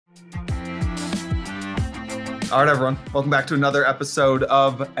All right, everyone. Welcome back to another episode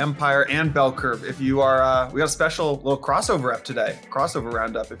of Empire and Bell Curve. If you are, we got a special little crossover up today, crossover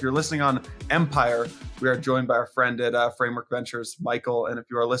roundup. If you're listening on Empire, we are joined by our friend at Framework Ventures, Michael. And if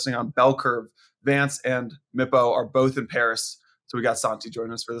you are listening on Bell Curve, Vance and Mippo are both in Paris. So we got Santi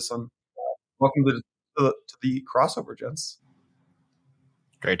joining us for this one. Welcome to the crossover, gents.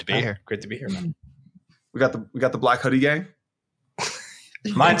 Great to be here. Great to be here, man. We got the black hoodie gang.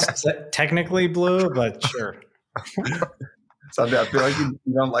 Mine's technically blue, but sure. Santi, I feel like you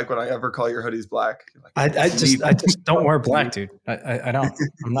don't like when I ever call your hoodies black. Like, I just don't wear black, dude. I don't.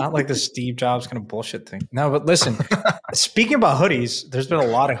 I'm not like the Steve Jobs kind of bullshit thing. No, but listen, speaking about hoodies, there's been a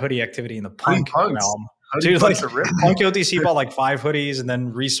lot of hoodie activity in the punk realm. Dude, like Punk OTC bought like 5 hoodies and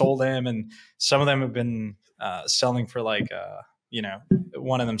then resold them, and some of them have been selling for like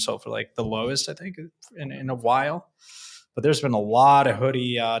one of them sold for like the lowest I think in a while. But there's been a lot of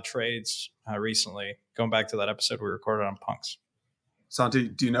hoodie trades recently. Going back to that episode we recorded on punks. Santi,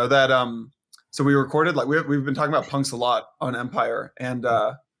 do you know that? So we recorded, like we've been talking about punks a lot on Empire, and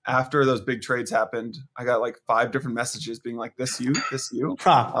after those big trades happened, I got like 5 different messages being like, "This you."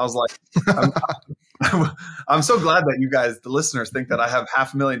 Huh. I was like, I'm so glad that you guys, the listeners, think that I have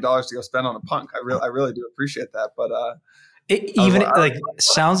 $500,000 to go spend on a punk. I really do appreciate that, but. It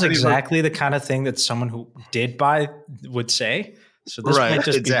sounds exactly the kind of thing that someone who did buy would say. So this might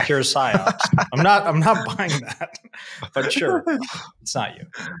just be pure psyops. I'm not buying that, but sure, it's not you.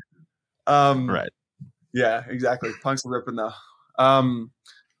 Right. Yeah, exactly. Punks are ripping though.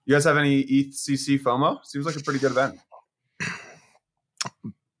 You guys have any EthCC FOMO? Seems like a pretty good event.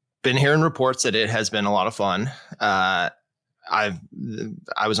 Been hearing reports that it has been a lot of fun. I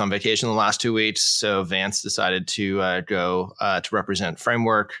was on vacation the last 2 weeks, so decided to go to represent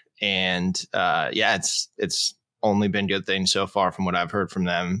Framework, and it's only been good things so far from what I've heard from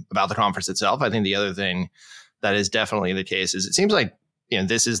them about the conference itself. I think the other thing that is definitely the case is it seems like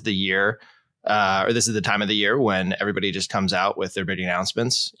this is the year, or this is the time of the year when everybody just comes out with their big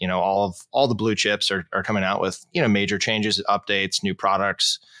announcements. All the blue chips are coming out with major changes, updates, new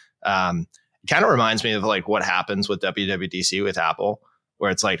products. It kind of reminds me of like what happens with WWDC with Apple, where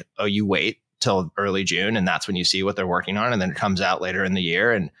it's like, oh, you wait till early June and that's when you see what they're working on, and then it comes out later in the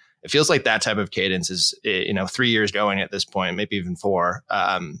year. And it feels like that type of cadence is 3 years going at this point, maybe even 4.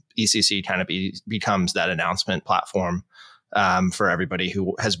 EthCC kind of becomes that announcement platform for everybody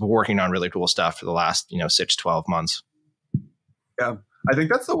who has been working on really cool stuff for the last 6-12 months. Yeah, I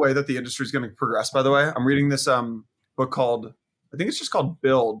think that's the way that the industry is going to progress. By the way, I'm reading this book called, I think it's just called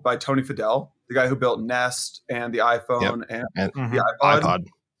Build by Tony Fadell, the guy who built Nest and the iPhone and the iPod.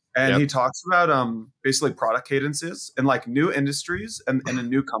 And he talks about basically product cadences and like new industries and in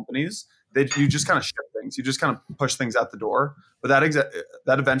new companies. You just kind of ship things. You just kind of push things out the door. But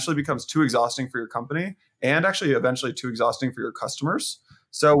that eventually becomes too exhausting for your company, and actually eventually too exhausting for your customers.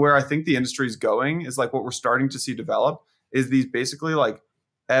 So where I think the industry is going is like what we're starting to see develop is these basically like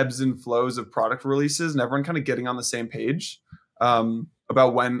ebbs and flows of product releases, and everyone kind of getting on the same page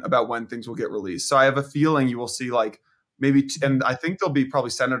about when things will get released. So I have a feeling you will see like maybe, and I think they'll be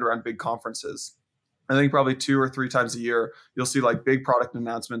probably centered around big conferences. I think probably 2 or 3 times a year, you'll see like big product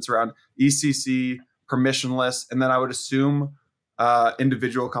announcements around EthCC, permissionless, and then I would assume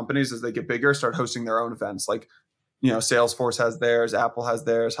individual companies as they get bigger start hosting their own events. Like, Salesforce has theirs, Apple has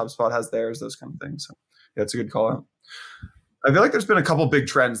theirs, HubSpot has theirs, those kind of things. So yeah, it's a good call out. I feel like there's been a couple big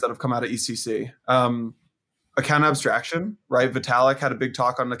trends that have come out of EthCC. Account abstraction, right? Vitalik had a big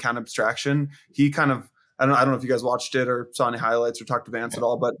talk on account abstraction. He kind of, I don't know if you guys watched it or saw any highlights or talked to Vance at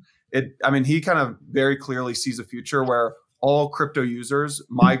all, but he kind of very clearly sees a future where all crypto users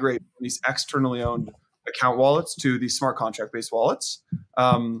migrate from these externally owned account wallets to these smart contract based wallets.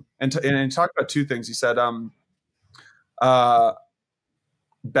 And he talked about 2 things. He said, bad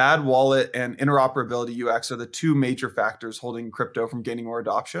wallet and interoperability UX are the 2 major factors holding crypto from gaining more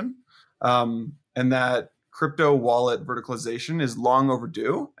adoption. And that crypto wallet verticalization is long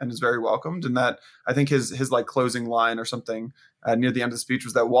overdue and is very welcomed. And that I think his like closing line or something near the end of the speech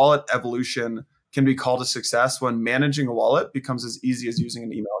was that wallet evolution can be called a success when managing a wallet becomes as easy as using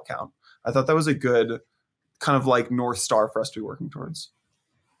an email account. I thought that was a good kind of like North Star for us to be working towards.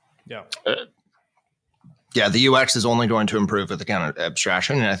 Yeah. Yeah, the UX is only going to improve with account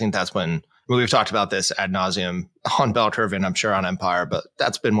abstraction. And I think that's when we've talked about this ad nauseum on Bell Curve and I'm sure on Empire, but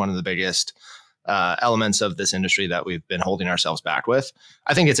that's been one of the biggest elements of this industry that we've been holding ourselves back with.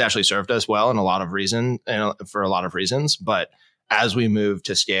 I think it's actually served us well for a lot of reasons. But as we move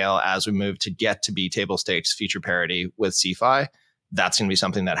to scale, as we move to get to be table stakes feature parity with CeFi, that's going to be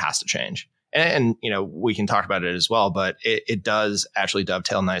something that has to change. And we can talk about it as well, but it does actually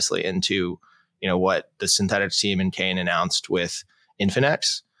dovetail nicely into what the Synthetix team and Kane announced with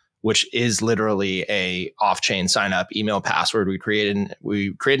Infinex, which is literally a off-chain sign-up email password. We create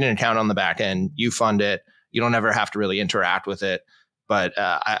an account on the back end. You fund it. You don't ever have to really interact with it. But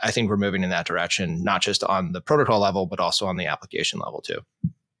I think we're moving in that direction, not just on the protocol level, but also on the application level too.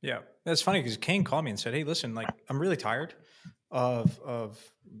 Yeah, that's funny because Kane called me and said, "Hey, listen, like I'm really tired of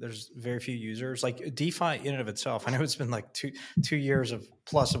there's very few users. Like DeFi in and of itself, I know it's been like two years of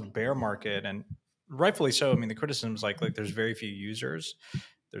plus of bear market, and rightfully so. I mean, the criticism is like there's very few users.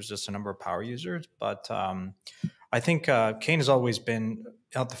 There's just a number of power users, but I think Kane has always been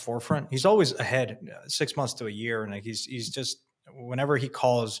at the forefront. He's always ahead, 6 months to a year, and like he's just whenever he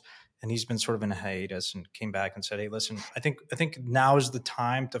calls, and he's been sort of in a hiatus and came back and said, "Hey, listen, I think now is the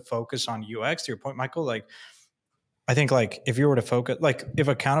time to focus on UX." To your point, Michael, like I think like if you were to focus, like if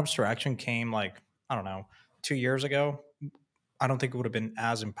account abstraction came like I don't know 2 years ago, I don't think it would have been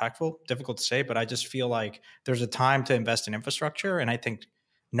as impactful. Difficult to say, but I just feel like there's a time to invest in infrastructure, and I think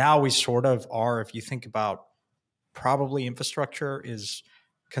now we sort of are. If you think about probably infrastructure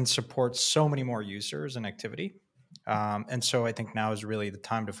can support so many more users and activity. And so I think now is really the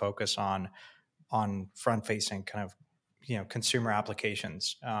time to focus on front-facing kind of, consumer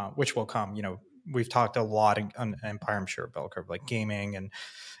applications, which will come. We've talked a lot on Empire, I'm sure, bell curve, like gaming and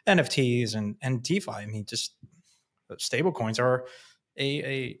NFTs and DeFi. I mean, just stable coins are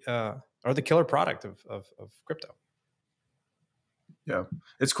are the killer product of crypto. Yeah,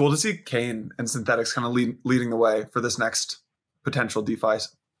 it's cool to see Kane and Synthetix kind of leading the way for this next potential DeFi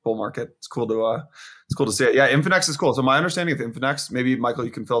bull market. It's cool to see it. Yeah, Infinex is cool. So my understanding of Infinex, maybe Michael,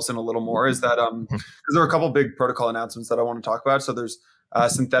 you can fill us in a little more, is that because there are a couple of big protocol announcements that I want to talk about. So there's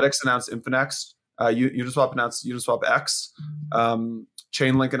Synthetix announced Infinex, Uniswap announced UniswapX,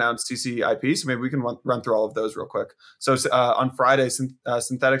 Chainlink announced CCIP. So maybe we can run through all of those real quick. So on Friday,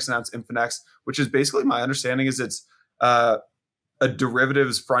 Synthetix announced Infinex, which is basically my understanding is it's a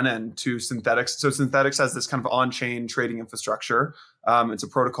derivatives front end to Synthetix. So Synthetix has this kind of on-chain trading infrastructure. It's a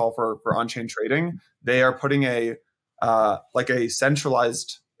protocol for on-chain trading. They are putting a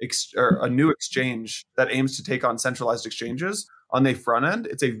centralized or a new exchange that aims to take on centralized exchanges on the front end.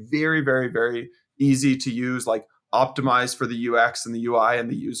 It's a very, very, very easy to use, like optimized for the UX and the UI and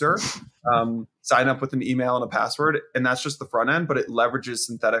the user. Sign up with an email and a password, and that's just the front end. But it leverages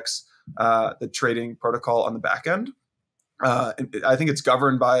Synthetix, the trading protocol on the back end. I think it's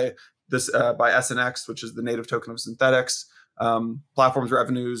governed by this by SNX, which is the native token of Synthetix. Platform's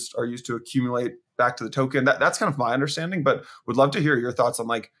revenues are used to accumulate back to the token. That's kind of my understanding, but would love to hear your thoughts on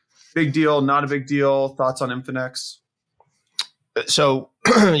like big deal, not a big deal, thoughts on Infinex. So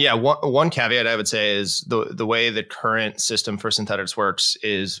yeah, one caveat I would say is the way the current system for Synthetix works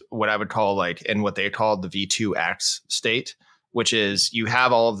is what I would call and what they call the V2X state, which is you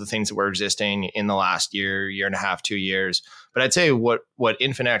have all of the things that were existing in the last year and a half, 2 years. But I'd say what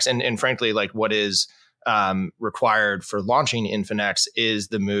Infinex and frankly, like what is required for launching Infinex is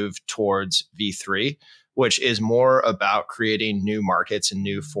the move towards V3, which is more about creating new markets and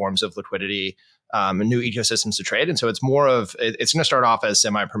new forms of liquidity and new ecosystems to trade. And so it's more of, it's going to start off as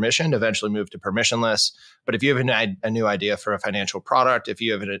semi-permissioned, eventually move to permissionless. But if you have a new idea for a financial product, if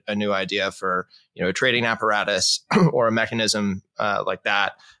you have a new idea for a trading apparatus or a mechanism like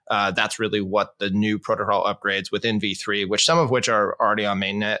that, that's really what the new protocol upgrades within V3, which some of which are already on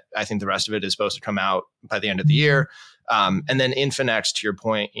mainnet. I think the rest of it is supposed to come out by the end of the year. And then Infinex, to your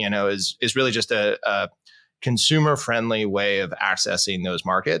point, is really just a consumer-friendly way of accessing those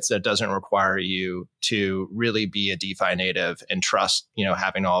markets that doesn't require you to really be a DeFi native and trust,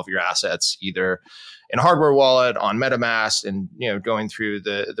 having all of your assets either in a hardware wallet, on MetaMask, and going through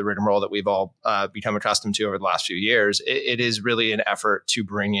the rigmarole that we've all become accustomed to over the last few years. It is really an effort to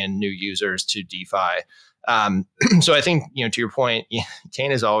bring in new users to DeFi. So I think to your point,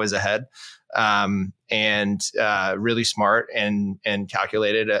 Kane is always ahead. And really smart and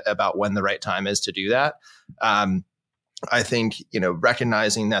calculated about when the right time is to do that. I think,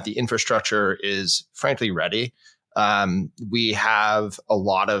 recognizing that the infrastructure is frankly ready. We have a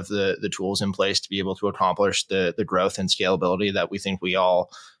lot of the tools in place to be able to accomplish the growth and scalability that we think we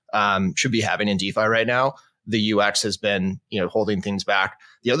all should be having in DeFi right now. The UX has been, holding things back.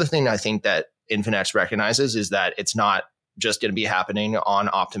 The other thing I think that Infinex recognizes is that it's not just going to be happening on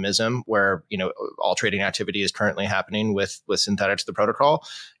Optimism, where all trading activity is currently happening with Synthetix, the protocol.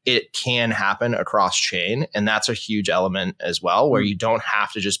 It can happen across chain, and that's a huge element as well, where you don't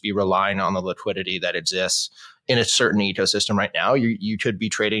have to just be relying on the liquidity that exists in a certain ecosystem right now. You could be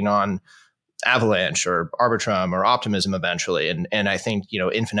trading on Avalanche or Arbitrum or Optimism eventually, and I think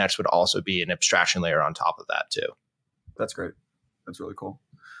Infinex would also be an abstraction layer on top of that too. That's great. That's really cool.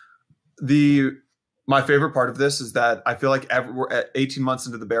 My favorite part of this is that I feel like we're at 18 months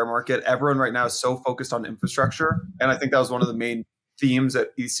into the bear market. Everyone right now is so focused on infrastructure. And I think that was one of the main themes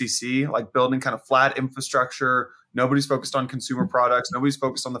at EthCC, like building kind of flat infrastructure. Nobody's focused on consumer products. Nobody's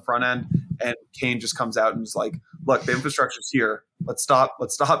focused on the front end. And Kane just comes out and is like, look, the infrastructure's here. Let's stop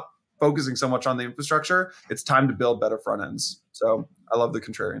focusing so much on the infrastructure. It's time to build better front ends. So I love the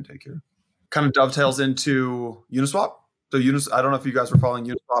contrarian take here. Kind of dovetails into Uniswap. So I don't know if you guys were following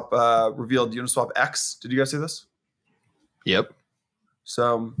revealed UniswapX. Did you guys see this? Yep.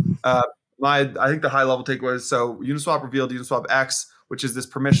 So I think the high level takeaway is, so Uniswap revealed UniswapX, which is this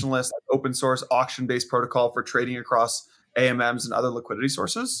permissionless, open source, auction-based protocol for trading across AMMs and other liquidity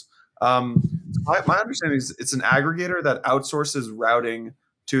sources. My understanding is it's an aggregator that outsources routing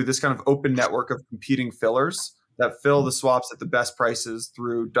to this kind of open network of competing fillers that fill the swaps at the best prices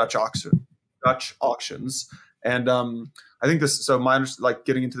through Dutch auctions. And I think this, so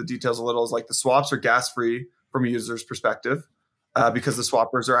getting into the details a little, is like the swaps are gas free from a user's perspective because the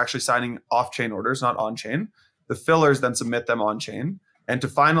swappers are actually signing off-chain orders, not on-chain. The fillers then submit them on-chain. And to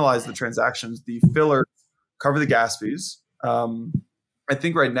finalize the transactions, the fillers cover the gas fees. I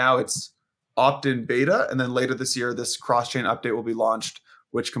think right now it's opt-in beta, and then later this year, this cross-chain update will be launched,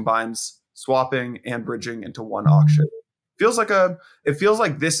 which combines swapping and bridging into one auction. It feels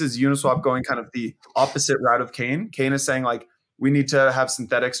like this is Uniswap going kind of the opposite route of Kane. Kane is saying, like, we need to have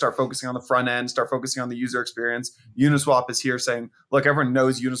Synthetix start focusing on the front end, start focusing on the user experience. Uniswap is here saying, look, everyone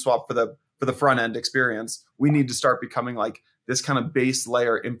knows Uniswap for the front end experience. We need to start becoming like this kind of base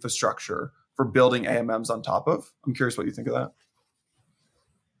layer infrastructure for building AMMs on top of. I'm curious what you think of that.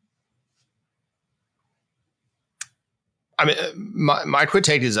 I mean, my quick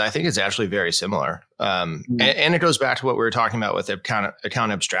take is I think it's actually very similar. And it goes back to what we were talking about with account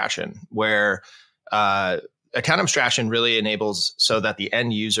abstraction, where account abstraction really enables so that the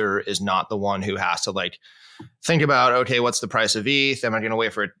end user is not the one who has to like think about, okay, what's the price of ETH? Am I going to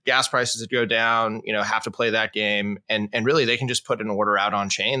wait for gas prices to go down? Have to play that game. And really, they can just put an order out on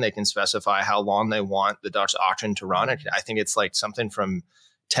chain. They can specify how long they want the Dutch auction to run. I think it's like something from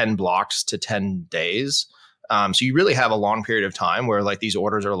 10 blocks to 10 days. So you really have a long period of time where like these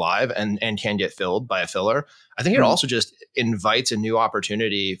orders are live and can get filled by a filler. I think it also just invites a new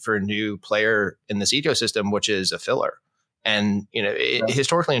opportunity for a new player in this ecosystem, which is a filler. And,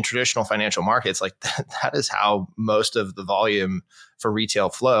 historically in traditional financial markets, like that is how most of the volume for retail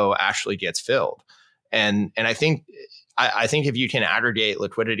flow actually gets filled. And I think if you can aggregate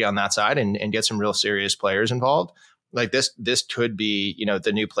liquidity on that side and get some real serious players involved, like this could be,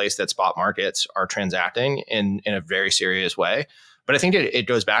 the new place that spot markets are transacting in a very serious way. But I think it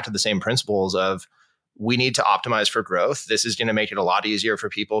goes back to the same principles of we need to optimize for growth. This is going to make it a lot easier for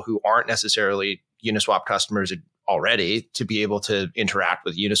people who aren't necessarily Uniswap customers already to be able to interact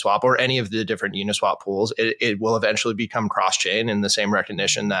with Uniswap or any of the different Uniswap pools. It will eventually become cross-chain in the same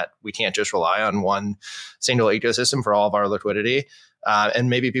recognition that we can't just rely on one single ecosystem for all of our liquidity. And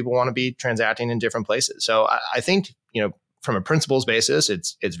maybe people want to be transacting in different places. So I think, from a principles basis,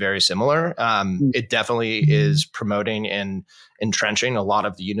 it's very similar. It definitely is promoting and entrenching a lot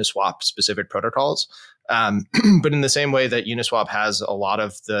of the Uniswap specific protocols. But in the same way that Uniswap has a lot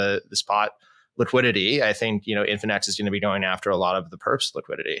of the spot liquidity, I think, Infinex is going to be going after a lot of the perps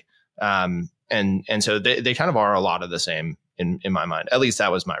liquidity. And so they kind of are a lot of the same in my mind. At least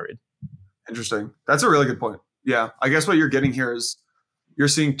that was my read. Interesting. That's a really good point. Yeah. I guess what you're getting here is you're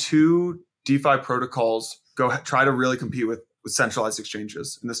seeing two DeFi protocols try to really compete with centralized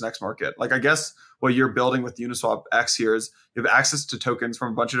exchanges in this next market. Like, I guess what you're building with UniswapX here is you have access to tokens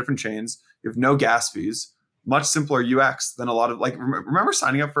from a bunch of different chains. You have no gas fees, much simpler UX than a lot of, like, remember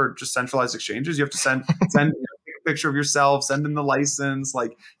signing up for just centralized exchanges? You have to send take a picture of yourself, send in the license.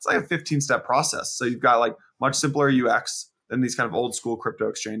 Like, it's like a 15-step process. So you've got like much simpler UX than these kind of old school crypto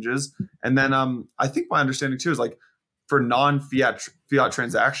exchanges. And then I think my understanding too is like, for non-fiat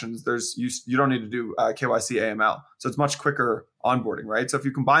transactions, you don't need to do KYC AML. So it's much quicker onboarding, right? So if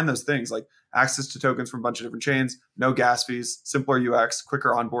you combine those things, like access to tokens from a bunch of different chains, no gas fees, simpler UX, quicker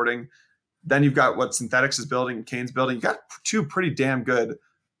onboarding, then you've got what Synthetix is building and Kane's building. You got two pretty damn good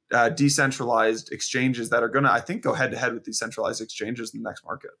decentralized exchanges that are going to, I think, go head to head with these centralized exchanges in the next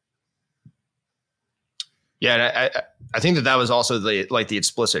market. Yeah, I think that was also the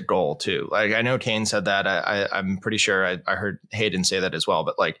explicit goal too. Like, I know Kane said that. I'm pretty sure I heard Hayden say that as well.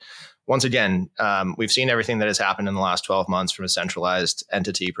 But like, once again, we've seen everything that has happened in the last 12 months from a centralized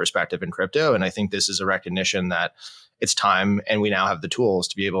entity perspective in crypto, and I think this is a recognition that it's time, and we now have the tools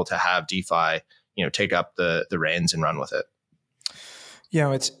to be able to have DeFi, take up the reins and run with it.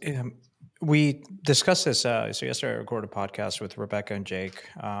 It's we discussed this. So yesterday I recorded a podcast with Rebecca and Jake,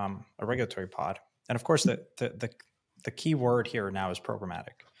 a regulatory pod. And of course, the key word here now is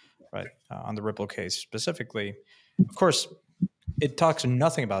programmatic, right? On the Ripple case specifically. Of course, it talks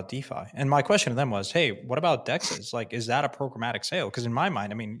nothing about DeFi. And my question to them was, hey, what about DEXs? Like, is that a programmatic sale? Because in my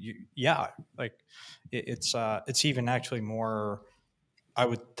mind, I mean, it's even actually more, I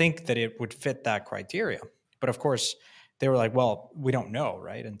would think that it would fit that criteria. But of course, they were like, well, we don't know,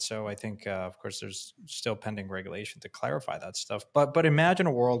 right? And so I think, of course, there's still pending regulation to clarify that stuff. But imagine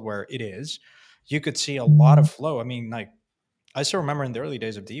a world where it is. You could see a lot of flow. I mean, like, I still remember in the early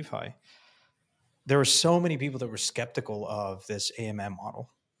days of DeFi, there were so many people that were skeptical of this AMM model.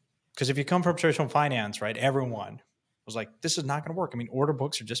 Because if you come from traditional finance, right, everyone was like, this is not going to work. I mean, order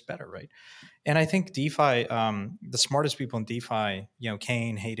books are just better, right? And I think DeFi, the smartest people in DeFi,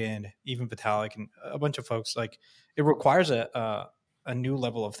 Kane, Hayden, even Vitalik, and a bunch of folks, like, it requires a new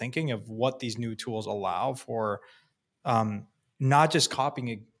level of thinking of what these new tools allow for, not just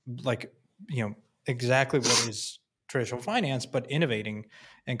copying, like, exactly what is traditional finance, but innovating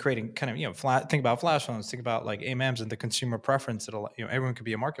and creating kind of, think about flash loans, think about like AMMs and the consumer preference that, everyone could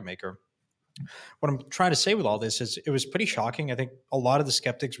be a market maker. What I'm trying to say with all this is it was pretty shocking. I think a lot of the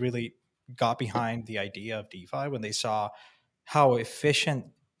skeptics really got behind the idea of DeFi when they saw how efficient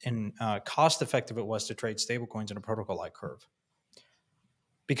and cost effective it was to trade stablecoins in a protocol like Curve.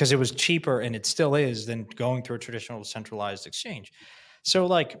 Because it was cheaper, and it still is, than going through a traditional centralized exchange. So,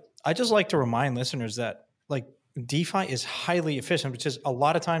 like, I just like to remind listeners that, like, DeFi is highly efficient, which is a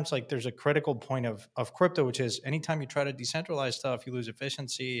lot of times, like, there's a critical point of crypto, which is anytime you try to decentralize stuff, you lose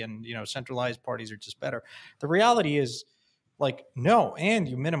efficiency, and, centralized parties are just better. The reality is, like, no, and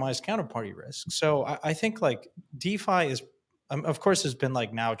you minimize counterparty risk. So I think, like, DeFi is, of course, there's been,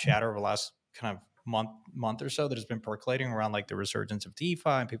 like, now chatter over the last kind of month or so that has been percolating around, like, the resurgence of DeFi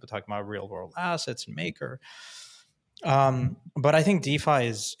and people talking about real world assets and Maker. But I think DeFi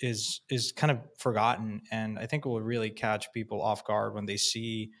is kind of forgotten, and I think it will really catch people off guard when they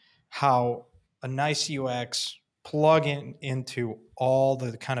see how a nice UX plug into all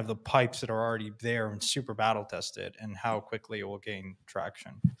the kind of the pipes that are already there and super battle tested, and how quickly it will gain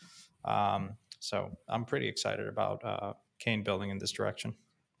traction. So I'm pretty excited about Kane building in this direction.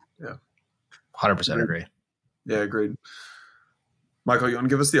 Yeah, 100% agree. Yeah, agreed. Michael, you want to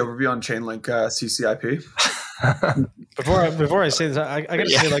give us the overview on Chainlink CCIP? Before I say this, I got to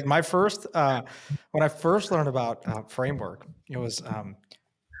say, like, my first when I first learned about framework, it was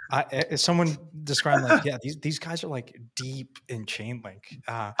someone described, like, yeah, these guys are, like, deep in Chainlink,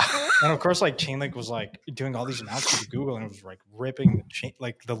 and of course, like, Chainlink was, like, doing all these announcements to Google, and it was, like, ripping the chain,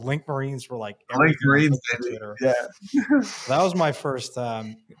 like, the link marines were, like, link marines, Twitter. Yeah. That was my first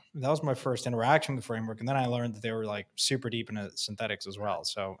interaction with the framework, and then I learned that they were, like, super deep into Synthetix as well.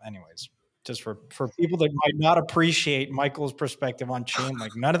 So, anyways, just for people that might not appreciate Michael's perspective on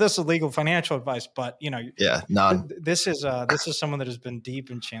Chainlink, none of this is legal financial advice, but, none. This is someone that has been deep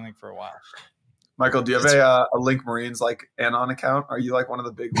in Chainlink for a while. Michael, do you have a Link Marines, like, Anon account? Are you, like, one of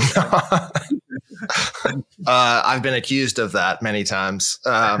the big I've been accused of that many times,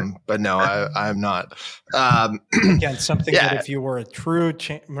 but no, I'm not. Again, something that if you were a true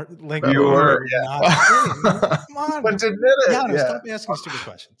Link, you were, come on, but admit it. Stop asking stupid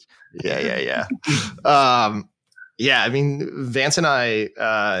questions. Yeah. I mean, Vance and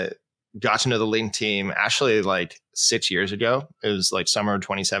I got to know the Link team actually, like, 6 years ago. It was, like, summer of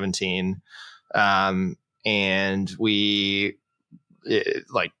 2017. And we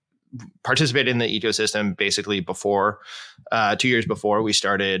participated in the ecosystem basically before 2 years before we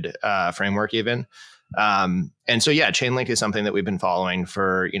started Framework even. And so, Chainlink is something that we've been following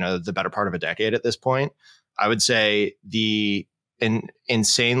for, the better part of a decade at this point. I would say the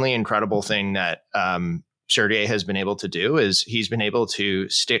insanely incredible thing that Sergey has been able to do is he's been able to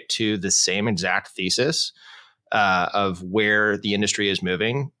stick to the same exact thesis of where the industry is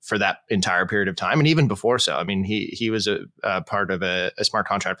moving for that entire period of time. And even before so, I mean, he was a part of a smart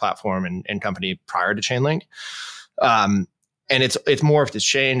contract platform and company prior to Chainlink. And it's morphed, it's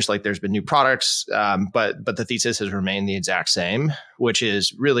changed, like, there's been new products, but the thesis has remained the exact same, which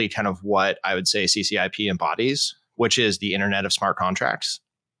is really kind of what I would say CCIP embodies, which is the internet of smart contracts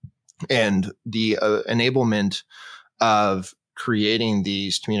and the enablement of creating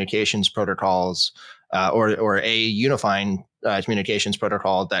these communications protocols, or a unifying communications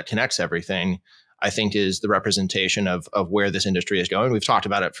protocol that connects everything, I think is the representation of where this industry is going. We've talked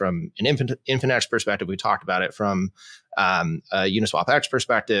about it from an Infinex perspective. We talked about it from a UniswapX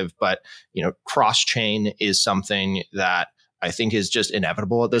perspective, but, cross-chain is something that I think is just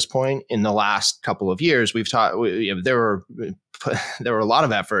inevitable at this point. In the last couple of years, there were there were a lot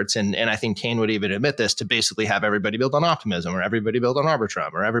of efforts, and I think Kane would even admit this, to basically have everybody build on Optimism, or everybody build on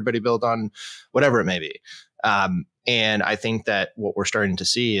Arbitrum, or everybody build on whatever it may be. And I think that what we're starting to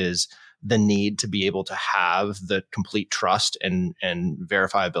see is the need to be able to have the complete trust and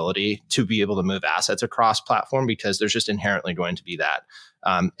verifiability to be able to move assets across platform, because there's just inherently going to be that.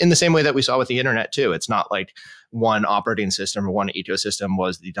 In the same way that we saw with the internet too. It's not like one operating system or one ecosystem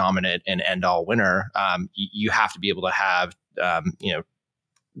was the dominant and end all winner. You have to be able to have,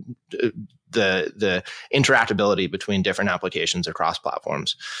 the interactability between different applications across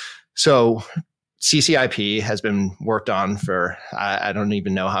platforms. So CCIP has been worked on for, I don't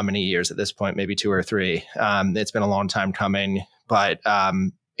even know how many years at this point, maybe 2 or 3. It's been a long time coming, but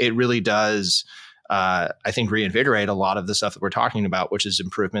it really does, I think, reinvigorate a lot of the stuff that we're talking about, which is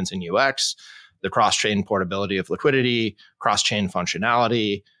improvements in UX, the cross-chain portability of liquidity, cross-chain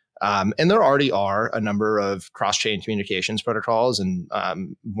functionality. And there already are a number of cross-chain communications protocols and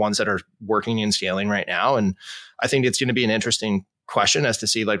ones that are working and scaling right now. And I think it's going to be an interesting question as to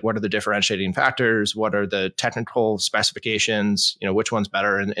see, like, what are the differentiating factors? What are the technical specifications? Which one's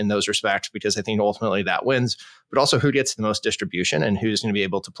better in those respects? Because I think ultimately that wins, but also who gets the most distribution and who's going to be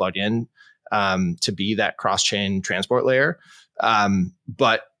able to plug in to be that cross-chain transport layer.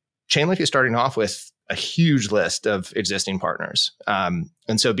 But Chainlink is starting off with a huge list of existing partners. And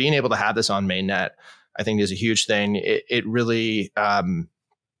so being able to have this on mainnet, I think, is a huge thing. It really,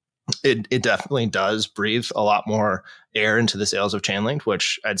 it definitely does breathe a lot more air into the sales of Chainlink,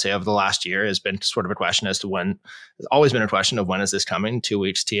 which I'd say over the last year has been sort of a question as to when. It's always been a question of when is this coming, 2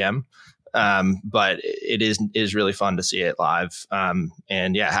 weeks TM. But it is really fun to see it live.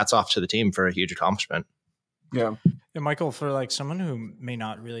 And yeah, hats off to the team for a huge accomplishment. Yeah. And Michael, for like someone who may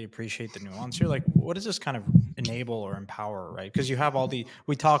not really appreciate the nuance here, like what does this kind of enable or empower, right? Because you have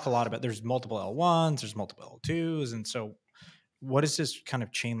we talk a lot about, there's multiple L1s, there's multiple L2s. And so what is this kind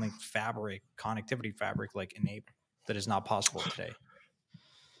of Chainlink fabric, connectivity fabric, like enable that is not possible today?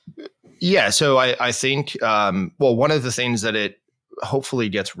 Yeah. So I think, one of the things that it hopefully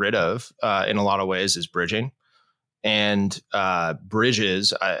gets rid of in a lot of ways is bridging. And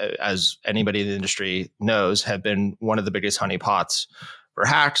bridges, as anybody in the industry knows, have been one of the biggest honeypots for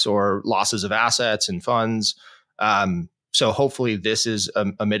hacks or losses of assets and funds. So hopefully this is a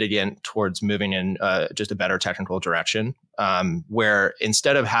mitigant towards moving in just a better technical direction, where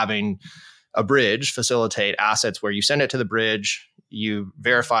instead of having a bridge facilitate assets where you send it to the bridge, you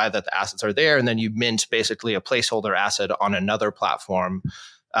verify that the assets are there, and then you mint basically a placeholder asset on another platform,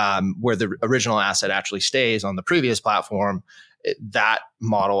 where the original asset actually stays on the previous platform. That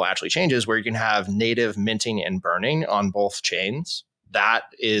model actually changes, where you can have native minting and burning on both chains. That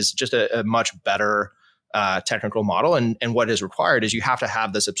is just a much better technical model. And what is required is you have to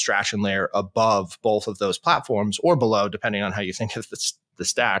have this abstraction layer above both of those platforms, or below, depending on how you think of the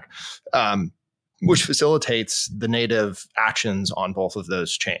stack, which facilitates the native actions on both of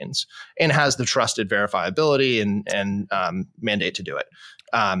those chains and has the trusted verifiability and mandate to do it.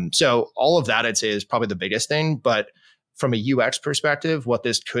 So all of that, I'd say, is probably the biggest thing. But from a UX perspective, what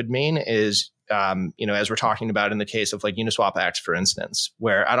this could mean is, as we're talking about in the case of like UniswapX, for instance,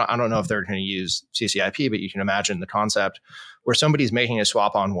 where I don't know if they're going to use CCIP, but you can imagine the concept where somebody's making a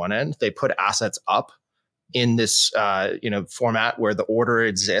swap on one end, they put assets up in this, format where the order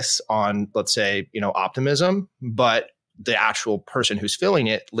exists on, let's say, Optimism, but the actual person who's filling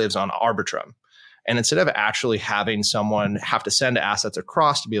it lives on Arbitrum. And instead of actually having someone have to send assets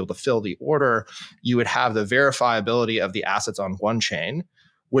across to be able to fill the order, you would have the verifiability of the assets on one chain,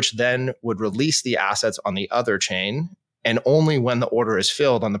 which then would release the assets on the other chain. And only when the order is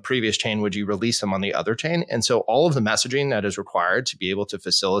filled on the previous chain would you release them on the other chain. And so all of the messaging that is required to be able to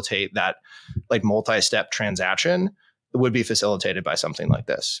facilitate that like multi-step transaction would be facilitated by something like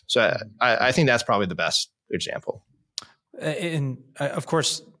this. So I think that's probably the best example. And of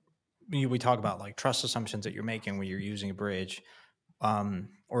course, we talk about like trust assumptions that you're making when you're using a bridge,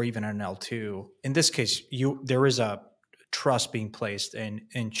 or even an L2. In this case, there is a trust being placed in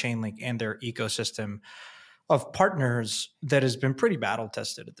Chainlink and their ecosystem of partners that has been pretty battle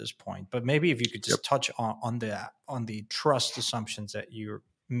tested at this point. But maybe if you could just touch on the trust assumptions that you're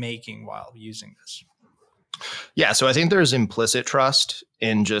making while using this. Yeah, so I think there's implicit trust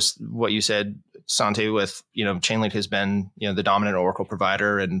in just what you said, Santi, with, Chainlink has been, the dominant Oracle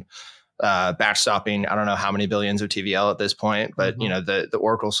provider and backstopping, I don't know how many billions of TVL at this point, but the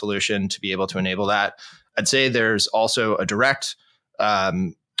Oracle solution to be able to enable that. I'd say there's also a direct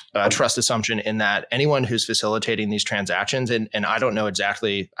trust assumption in that anyone who's facilitating these transactions, and I don't know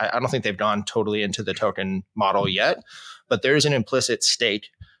exactly, I don't think they've gone totally into the token model yet, but there's an implicit stake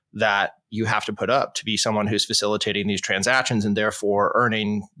that you have to put up to be someone who's facilitating these transactions and therefore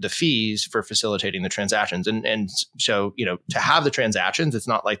earning the fees for facilitating the transactions. And so, to have the transactions, it's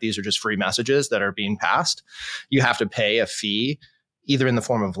not like these are just free messages that are being passed. You have to pay a fee either in the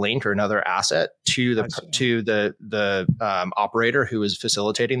form of link or another asset to the operator who is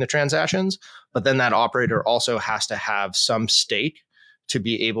facilitating the transactions. But then that operator also has to have some stake to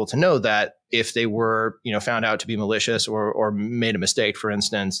be able to know that if they were, found out to be malicious or made a mistake, for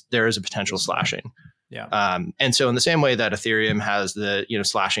instance, there is a potential slashing. Yeah. And so in the same way that Ethereum has the,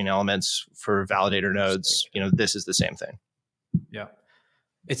 slashing elements for validator nodes, this is the same thing. Yeah.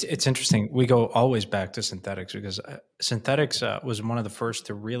 It's interesting. We go always back to Synthetix because Synthetix was one of the first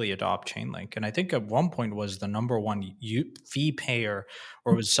to really adopt Chainlink. And I think at one point was the number one fee payer,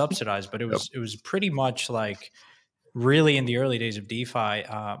 or was subsidized, but it was pretty much like, really in the early days of DeFi,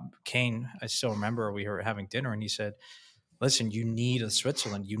 Kane, I still remember we were having dinner and he said, listen, you need a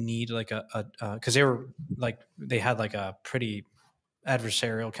Switzerland. You need like because they had like a pretty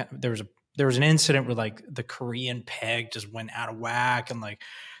adversarial, there was an incident where like the Korean peg just went out of whack and like,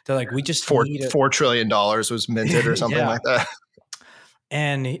 they're like, we just need $4 trillion was minted or something like that.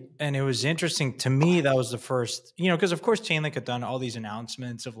 And it was interesting to me. That was the first, because of course Chainlink had done all these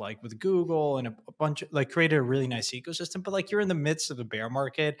announcements of like with Google and a bunch of like created a really nice ecosystem. But like you're in the midst of a bear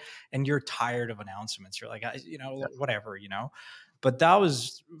market and you're tired of announcements. You're like, whatever, But that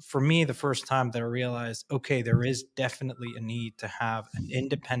was for me the first time that I realized, okay, there is definitely a need to have an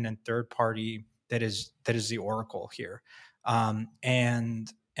independent third party that is the oracle here, and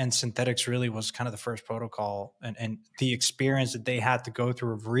Synthetix really was kind of the first protocol, and the experience that they had to go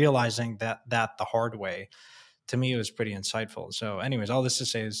through of realizing that the hard way, to me, it was pretty insightful. So anyways, all this to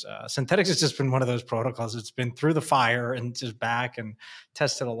say is Synthetix has just been one of those protocols that's been through the fire and just back and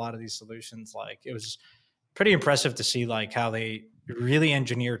tested a lot of these solutions. Like it was pretty impressive to see like how they really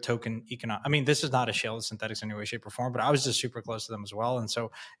engineer token economics. I mean, this is not a shell of Synthetix in any way, shape, or form, but I was just super close to them as well. And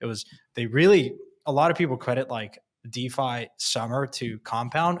so a lot of people credit like DeFi summer to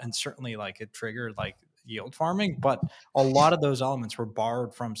compound, and certainly like it triggered like yield farming, but a lot of those elements were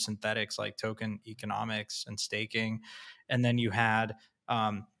borrowed from Synthetix, like token economics and staking. And then you had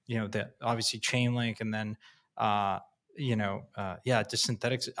the obviously Chainlink, and then just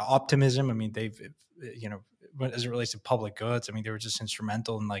Synthetix Optimism. I mean, they've as it relates to public goods, I mean, they were just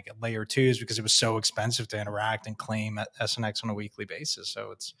instrumental in like layer twos because it was so expensive to interact and claim at SNX on a weekly basis. So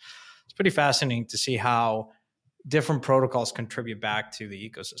it's pretty fascinating to see how different protocols contribute back to the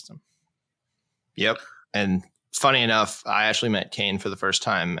ecosystem. Yep. And funny enough, I actually met Kane for the first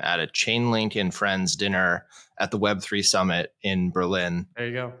time at a Chainlink and Friends dinner at the Web3 Summit in Berlin. There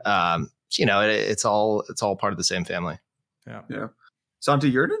you go. It's all part of the same family. Yeah.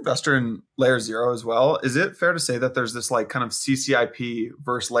 Santi, you're an investor in LayerZero as well. Is it fair to say that there's this like kind of CCIP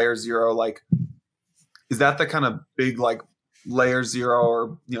versus LayerZero? Like, is that the kind of big like LayerZero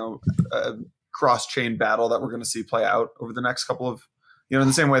or cross-chain battle that we're going to see play out over the next couple of, in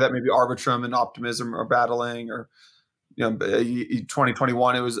the same way that maybe Arbitrum and Optimism are battling, or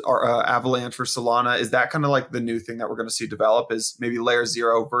 2021 it was Avalanche for Solana? Is that kind of like the new thing that we're going to see develop, is maybe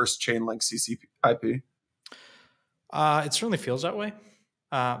LayerZero versus Chainlink CCIP? It certainly feels that way.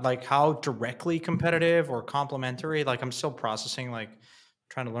 Like how directly competitive or complementary, like I'm still processing, like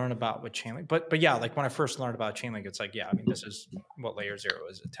trying to learn about what Chainlink, but yeah, like when I first learned about Chainlink, it's like, I mean, this is what LayerZero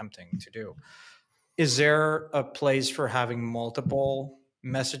is attempting to do. Is there a place for having multiple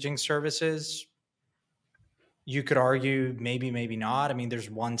messaging services? You could argue maybe, maybe not. I mean, there's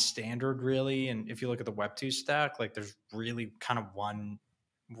one standard really. And if you look at the Web2 stack, like there's really kind of one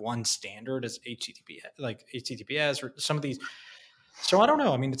standard as HTTPS or some of these. So I don't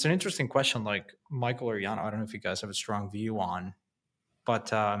know. I mean, it's an interesting question, like Michael or Yano, I don't know if you guys have a strong view on,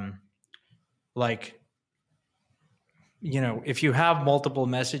 but if you have multiple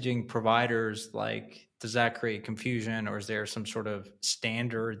messaging providers, like, does that create confusion, or is there some sort of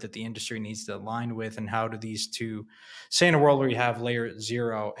standard that the industry needs to align with? And how do these two, say in a world where you have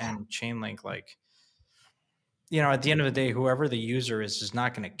LayerZero and Chainlink, like, at the end of the day, whoever the user is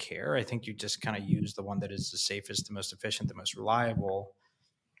not going to care. I think you just kind of use the one that is the safest, the most efficient, the most reliable.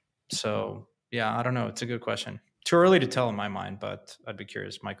 So yeah, I don't know. It's a good question. Too early to tell in my mind, but I'd be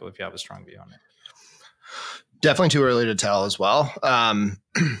curious, Michael, if you have a strong view on it. Definitely too early to tell as well.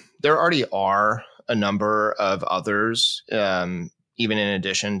 There already are a number of others, even in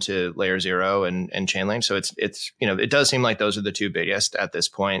addition to LayerZero and Chainlink. So it's it does seem like those are the two biggest at this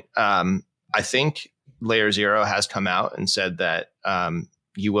point. I think LayerZero has come out and said that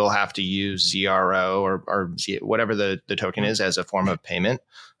you will have to use ZRO or whatever the token is as a form of payment,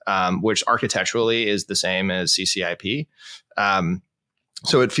 which architecturally is the same as CCIP.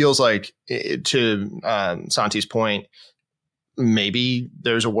 So it feels like, to Santi's point, maybe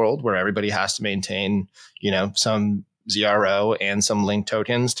there's a world where everybody has to maintain, some ZRO and some link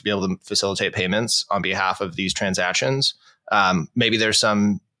tokens to be able to facilitate payments on behalf of these transactions. Maybe there's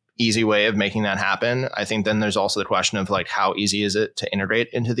some easy way of making that happen. I think then there's also the question of like, how easy is it to integrate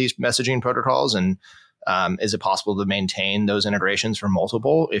into these messaging protocols? And is it possible to maintain those integrations for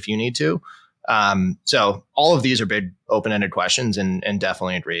multiple if you need to? So all of these are big open-ended questions, and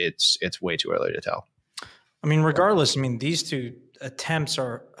definitely agree it's way too early to tell. I mean, regardless, these two attempts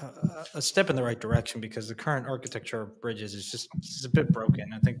are a step in the right direction, because the current architecture of bridges is a bit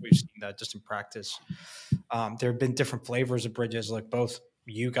broken. I think we've seen that just in practice. There have been different flavors of bridges, like both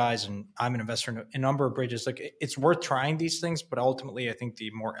you guys and I'm an investor in a number of bridges. Like, it's worth trying these things, but ultimately I think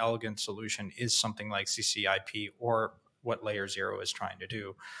the more elegant solution is something like CCIP or what LayerZero is trying to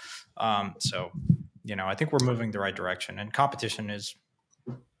do. So, I think we're moving the right direction, and competition is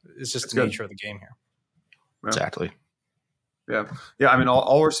just the nature of the game here. Yeah. Exactly. Yeah.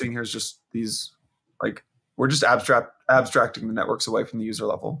 All we're seeing here is just these, like, we're just abstracting the networks away from the user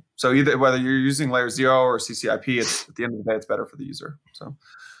level. So either whether you're using LayerZero or CCIP, it's at the end of the day, it's better for the user. So,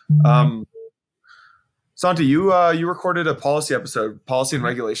 Santi, you recorded a policy and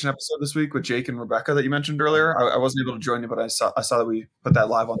regulation episode this week with Jake and Rebecca that you mentioned earlier. I wasn't able to join you, but I saw that we put that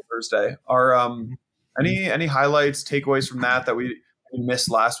live on Thursday. Are any highlights, takeaways from that we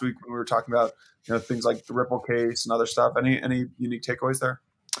missed last week when we were talking about things like the Ripple case and other stuff? Any unique takeaways there?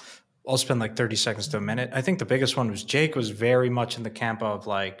 I'll spend like 30 seconds to a minute. I think the biggest one was Jake was very much in the camp of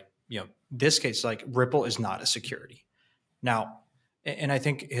like, this case, like Ripple is not a security. Now, and I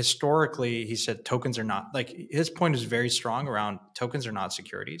think historically he said tokens are not, like, his point is very strong around tokens are not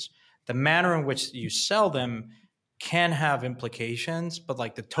securities. The manner in which you sell them can have implications, but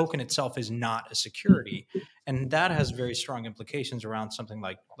like the token itself is not a security. And that has very strong implications around something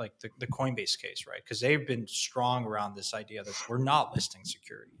like the Coinbase case, right? Because they've been strong around this idea that we're not listing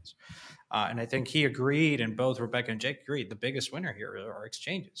securities. And I think he agreed, and both Rebecca and Jake agreed, the biggest winner here are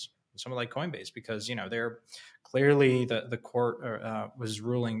exchanges, someone like Coinbase, because, they're clearly the court was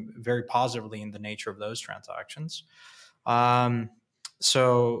ruling very positively in the nature of those transactions.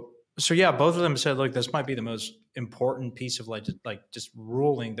 So yeah, both of them said, look, this might be the most important piece of just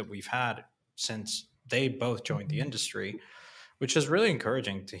ruling that we've had since they both joined the industry, which is really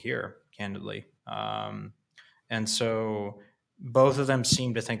encouraging to hear, candidly. And so both of them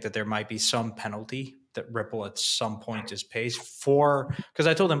seem to think that there might be some penalty that Ripple at some point just pays for. Because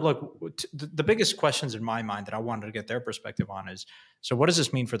I told them, look, the biggest questions in my mind that I wanted to get their perspective on is, so what does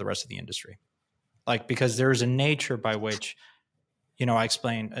this mean for the rest of the industry? Like, because there's a nature by which, I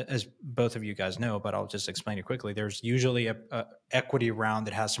explained, as both of you guys know, but I'll just explain it quickly. There's usually a equity round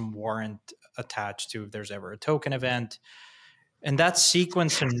that has some warrant attached to if there's ever a token event. And that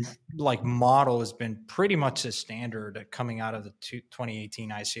sequence and like model has been pretty much the standard coming out of the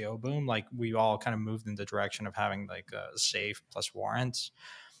 2018 ICO boom. Like, we all kind of moved in the direction of having like a safe plus warrants.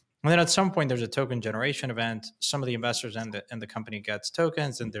 And then at some point there's a token generation event. Some of the investors and the company gets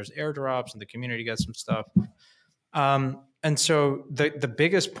tokens, and there's airdrops, and the community gets some stuff. And so the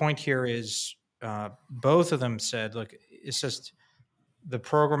biggest point here is both of them said, look, it's just the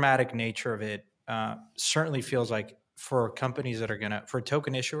programmatic nature of it certainly feels like for companies that are for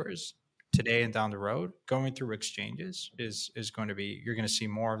token issuers today and down the road, going through exchanges is going to be, you're going to see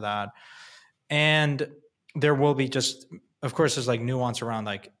more of that. And there will be just, of course, there's like nuance around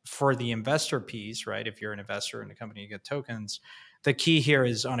like for the investor piece, right? If you're an investor in a company, you get tokens. The key here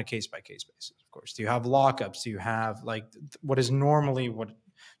is on a case-by-case basis, of course. Do you have lockups? Do you have like what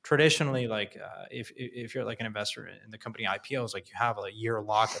traditionally like if you're like an investor in the company IPOs, like you have a year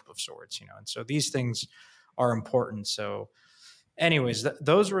lockup of sorts, and so these things are important. So anyways,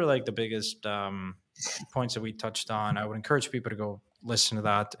 those were like the biggest points that we touched on. I would encourage people to go listen to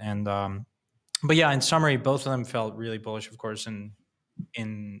that. And but yeah, in summary, both of them felt really bullish, of course,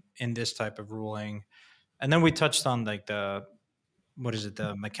 in this type of ruling. And then we touched on like the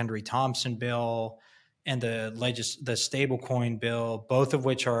McHenry Thompson bill and the stablecoin bill, both of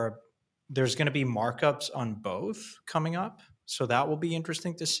which there's going to be markups on both coming up. So that will be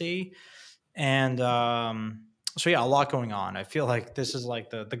interesting to see. And so yeah, a lot going on. I feel like this is like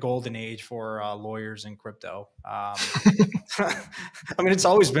the golden age for lawyers in crypto. It's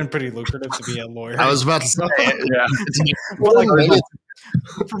always been pretty lucrative to be a lawyer. I was about to say it. Yeah. Well,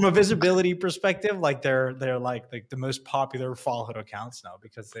 from a visibility perspective, like they're like the most popular follow accounts now,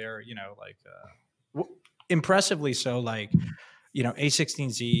 because they're impressively so, like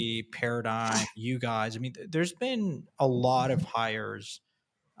A16Z, Paradigm, you guys. There's been a lot of hires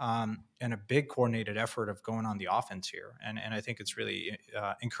and a big coordinated effort of going on the offense here. And I think it's really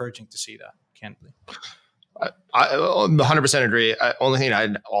encouraging to see that, candidly. I 100% agree. Only thing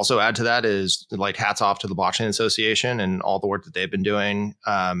I'd also add to that is like hats off to the Blockchain Association and all the work that they've been doing.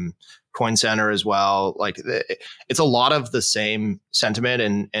 Coin Center as well. Like it's a lot of the same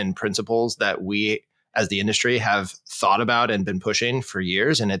sentiment and principles that we as the industry have thought about and been pushing for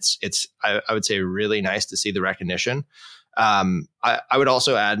years. And it's I would say really nice to see the recognition. I would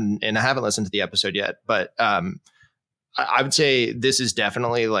also add, and I haven't listened to the episode yet, but I would say this is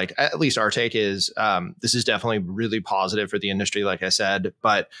definitely like, at least our take is, this is definitely really positive for the industry, like I said.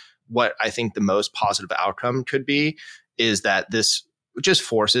 But what I think the most positive outcome could be is that this just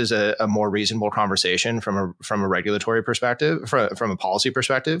forces a more reasonable conversation from a regulatory perspective, from a policy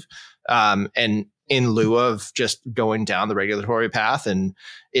perspective. And in lieu of just going down the regulatory path and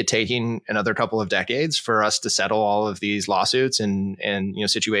it taking another couple of decades for us to settle all of these lawsuits and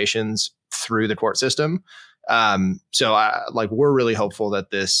situations through the court system. So we're really hopeful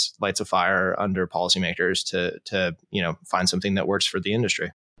that this lights a fire under policymakers to find something that works for the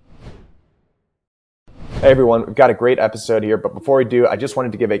industry. Hey everyone, we've got a great episode here, but before we do, I just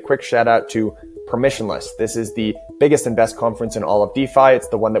wanted to give a quick shout out to Permissionless. This is the biggest and best conference in all of DeFi. It's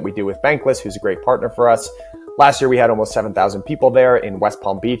the one that we do with Bankless, who's a great partner for us. Last year, we had almost 7,000 people there in West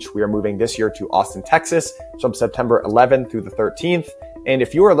Palm Beach. We are moving this year to Austin, Texas, from September 11th through the 13th. And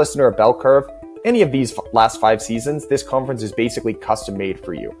if you are a listener of Bell Curve, any of these last 5 seasons, this conference is basically custom made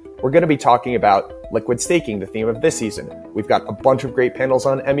for you. We're going to be talking about liquid staking, the theme of this season. We've got a bunch of great panels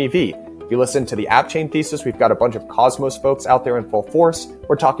on MEV. If you listen to the app chain thesis, we've got a bunch of Cosmos folks out there in full force.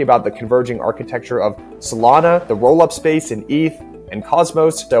 We're talking about the converging architecture of Solana, the roll-up space in ETH, and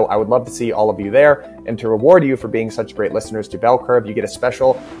Cosmos. So I would love to see all of you there. And to reward you for being such great listeners to Bell Curve, you get a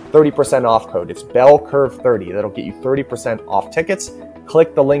special 30% off code. It's BellCurve30. That'll get you 30% off tickets.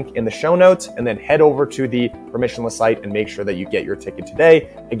 Click the link in the show notes and then head over to the permissionless site and make sure that you get your ticket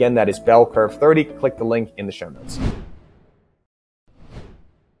today. Again, that is BellCurve30. Click the link in the show notes.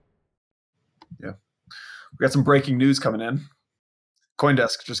 Yeah. We got some breaking news coming in.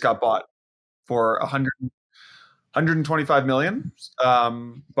 CoinDesk just got bought for 125 million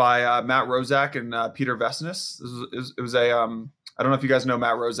by Matt Rozak and Peter Vesnes. It was a I don't know if you guys know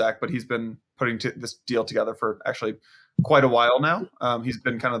Matt Rozak, but he's been putting this deal together for actually quite a while now. He's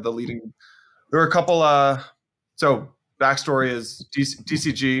been kind of the leading. There were a couple. So backstory is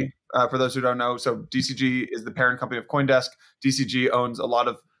DCG. For those who don't know, so DCG is the parent company of CoinDesk. DCG owns a lot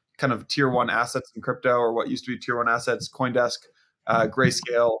of kind of tier 1 assets in crypto, or what used to be tier 1 assets. CoinDesk,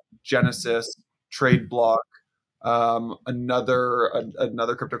 Grayscale, Genesis, TradeBlock, another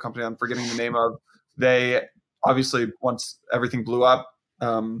crypto company I'm forgetting the name of. They obviously, once everything blew up,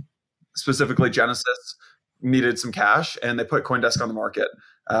 specifically Genesis needed some cash, and they put CoinDesk on the market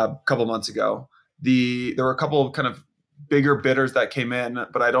a couple months ago. There were a couple of kind of bigger bidders that came in,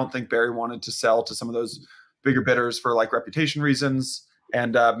 but I don't think Barry wanted to sell to some of those bigger bidders for like reputation reasons.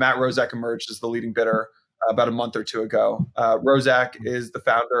 And Matt Rozak emerged as the leading bidder about a month or two ago. Rozak is the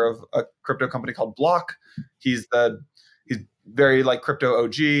founder of a crypto company called Block. He's very like crypto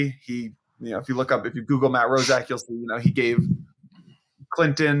OG. If you Google Matt Rozak, you'll see, he gave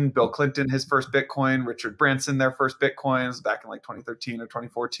Bill Clinton his first Bitcoin, Richard Branson their first Bitcoins back in like 2013 or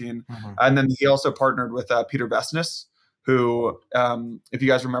 2014. Mm-hmm. And then he also partnered with Peter Vesnes, who, if you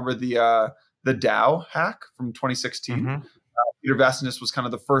guys remember the DAO hack from 2016, mm-hmm. Peter Vesnes was kind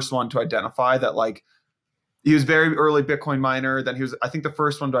of the first one to identify that, like, he was very early Bitcoin miner. Then he was, I think, the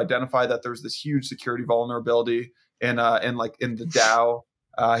first one to identify that there was this huge security vulnerability in the DAO.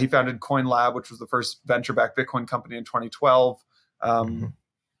 He founded CoinLab, which was the first venture-backed Bitcoin company in 2012. Mm-hmm.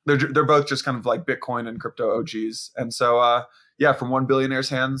 They're both just kind of like Bitcoin and crypto OGs. And so, from one billionaire's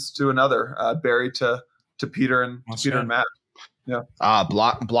hands to another, Barry to Peter and Matt. Yeah.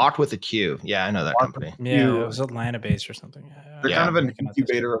 Blocked with a Q. Yeah, I know that company. Yeah, it was Atlanta based or something. They're kind of an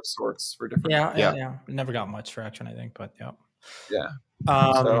incubator of sorts for different. Yeah. Never got much traction, I think, but yeah. Yeah.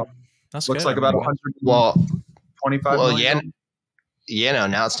 So that's looks good. like about 125 million. Yeah.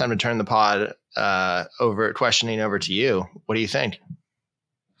 Now it's time to turn the pod questioning over to you. What do you think?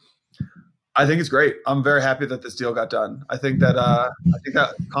 I think it's great. I'm very happy that this deal got done. I think that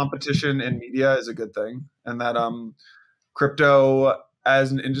competition in media is a good thing, and that crypto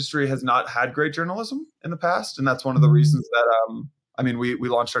as an industry has not had great journalism in the past, and that's one of the reasons that we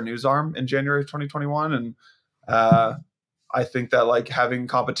launched our news arm in January of 2021, and I think that like having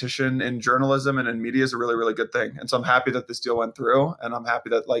competition in journalism and in media is a really, really good thing. And so I'm happy that this deal went through, and I'm happy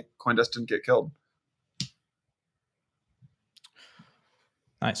that like CoinDesk didn't get killed.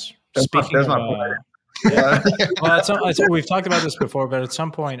 Nice. Speaking Yeah. Well, we've talked about this before, but at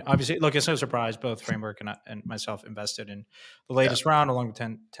some point, obviously, look, it's no surprise. Both Framework and myself invested in the latest round along with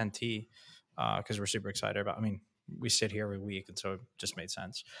 10T because we're super excited about. I mean, we sit here every week, and so it just made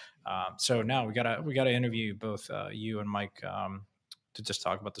sense. So now we gotta interview both you and Mike to just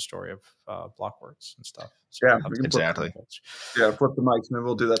talk about the story of Blockworks and stuff. So yeah, exactly. Flip the mics. Maybe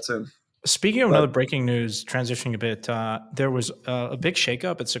we'll do that soon. Speaking of another breaking news, transitioning a bit, there was a big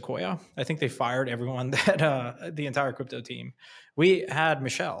shakeup at Sequoia. I think they fired everyone that the entire crypto team. We had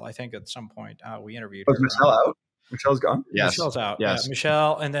Michelle, I think, at some point. We interviewed her. Was Michelle out? Michelle's gone? Yes. Michelle's out. Yes. Yeah,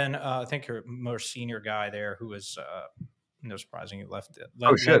 Michelle. And then I think her more senior guy there who was, no surprising, he left.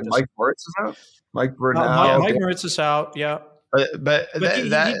 Oh, shit. Mike Moritz is out? Mike Burnell. Mike Moritz is out, yeah. But he's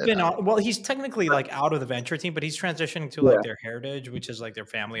been out. Well, he's technically like out of the venture team, but he's transitioning to like their heritage, which is like their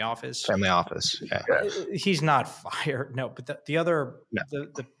family office. Family office. Yeah. He's not fired. No, but the other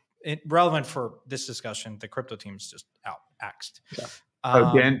relevant for this discussion, the crypto team's just out axed. Yeah.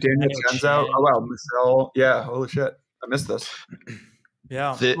 Daniel Chen's out. Oh wow, Michelle. Yeah. Holy shit, I missed this.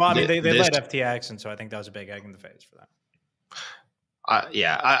 Yeah. Well, I mean, they led FTX, and so I think that was a big egg in the face for them.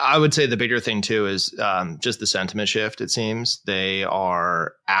 I would say the bigger thing too is just the sentiment shift. It seems they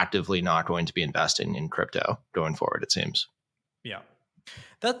are actively not going to be investing in crypto going forward. It seems. Yeah,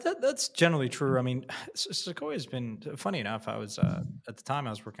 that's generally true. I mean, Sequoia has been funny enough. I was at the time I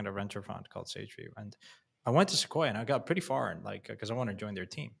was working at a venture fund called SageView, and I went to Sequoia and I got pretty far, and like because I wanted to join their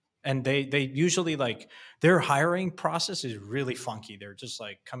team. And they usually like their hiring process is really funky. They're just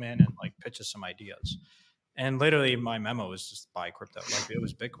like come in and like pitch us some ideas. And literally my memo was just buy crypto. Like it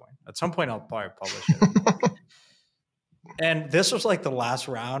was Bitcoin. At some point I'll probably publish it. And this was like the last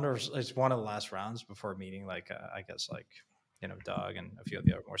round, or it's one of the last rounds before meeting like, I guess like, you know, Doug and a few of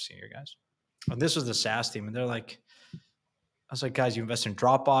the other more senior guys. And this was the SaaS team. And they're like, I was like, guys, you invest in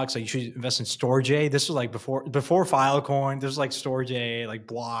Dropbox. Like you should invest in Storage. This was like before Filecoin. This was like Storage, like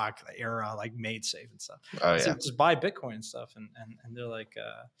Block, Era, like MadeSafe and stuff. Oh, yeah. So just buy Bitcoin and stuff. And they're like,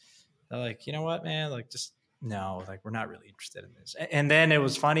 you know what, man? Like just, no, like we're not really interested in this. And then it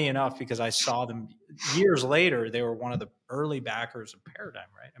was funny enough because I saw them years later. They were one of the early backers of Paradigm,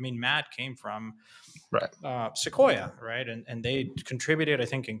 right? I mean, Matt came from Sequoia, right? And they contributed, I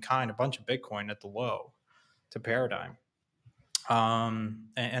think, in kind, a bunch of Bitcoin at the low to Paradigm.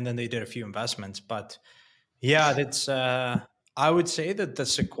 And then they did a few investments. But yeah, it's I would say that the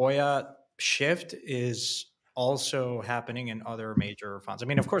Sequoia shift is also happening in other major funds. I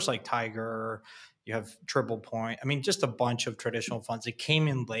mean, of course, like Tiger, you have Triple Point. I mean, just a bunch of traditional funds that came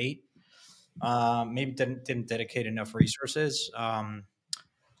in late, maybe didn't dedicate enough resources,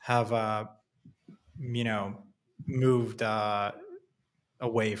 have moved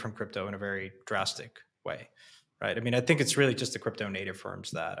away from crypto in a very drastic way, right? I mean, I think it's really just the crypto native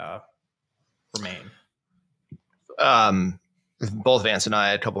firms that remain. Both Vance and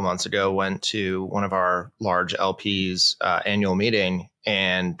I a couple months ago went to one of our large LPs annual meeting,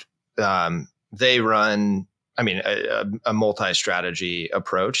 and they run, I mean, a multi-strategy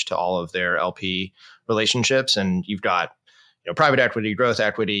approach to all of their LP relationships. And you've got, private equity, growth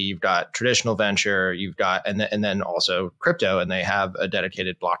equity, you've got traditional venture, you've got, and then also crypto, and they have a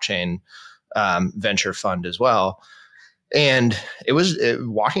dedicated blockchain venture fund as well. And it was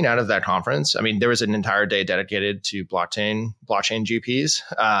walking out of that conference. I mean, there was an entire day dedicated to blockchain GPs,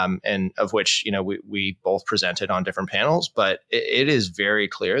 and of which, we both presented on different panels. But it is very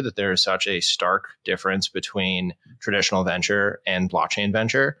clear that there is such a stark difference between traditional venture and blockchain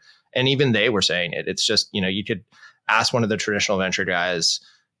venture. And even they were saying it. It's just, you could ask one of the traditional venture guys,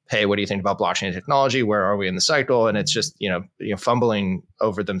 hey, what do you think about blockchain technology? Where are we in the cycle? And it's just, fumbling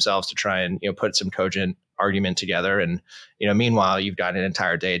over themselves to try and, put some cogent argument together. And, meanwhile, you've got an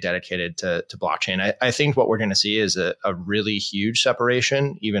entire day dedicated to blockchain. I think what we're going to see is a really huge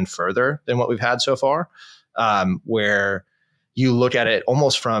separation, even further than what we've had so far, where you look at it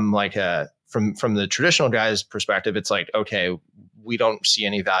almost from like from the traditional guy's perspective. It's like, okay, we don't see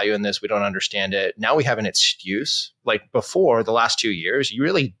any value in this. We don't understand it. Now we have an excuse. Like before the last 2 years,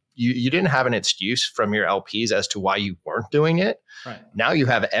 you didn't have an excuse from your LPs as to why you weren't doing it. Right. Now you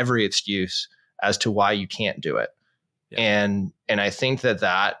have every excuse as to why you can't do it. Yeah. And I think that,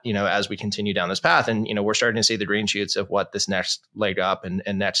 as we continue down this path, and, we're starting to see the green shoots of what this next leg up and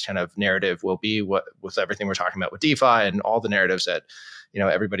next kind of narrative will be, what with everything we're talking about with DeFi and all the narratives that,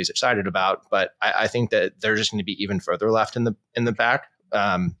 everybody's excited about. But I think that they're just going to be even further left in the back.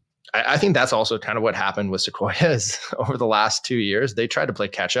 I think that's also kind of what happened with Sequoia over the last 2 years. They tried to play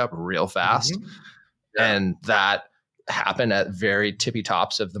catch up real fast. Mm-hmm. Yeah. And that happened at very tippy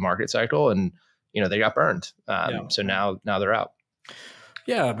tops of the market cycle. And, they got burned. So now they're out.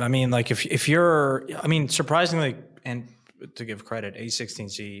 Yeah, I mean, like if you're, I mean, surprisingly, and to give credit,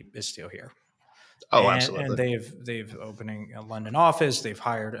 A16Z is still here. Oh, absolutely. And they've opening a London office. They've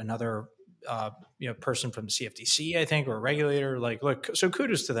hired another person from the CFTC, I think, or a regulator. Like, look, so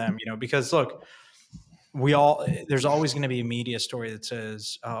kudos to them, because look, there's always going to be a media story that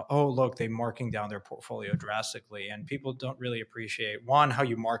says, oh, look, they're marking down their portfolio drastically. And people don't really appreciate, one, how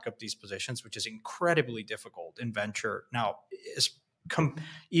you mark up these positions, which is incredibly difficult in venture. Now,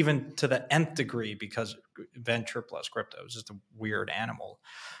 even to the nth degree, because venture plus crypto is just a weird animal.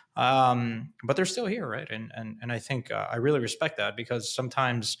 But they're still here, right? And I think I really respect that, because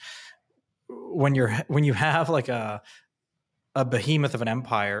sometimes when you have like a behemoth of an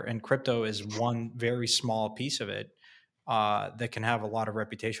empire, and crypto is one very small piece of it, that can have a lot of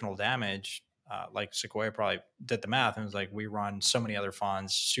reputational damage. Like Sequoia probably did the math and was like, we run so many other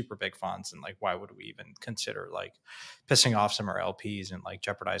funds, super big funds, and like, why would we even consider like pissing off some of our LPs and like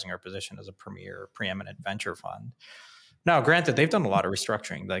jeopardizing our position as a preeminent venture fund? Now, granted, they've done a lot of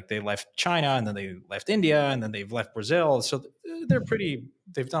restructuring. Like they left China, and then they left India, and then they've left Brazil. So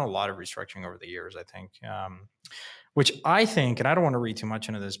they've done a lot of restructuring over the years, I think. Which I think, and I don't want to read too much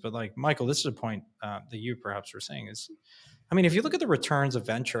into this, but like, Michael, this is a point that you perhaps were saying is, I mean, if you look at the returns of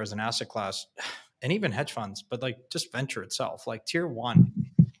venture as an asset class, and even hedge funds, but like just venture itself, like tier one,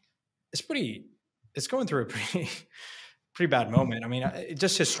 it's going through a pretty bad moment. I mean,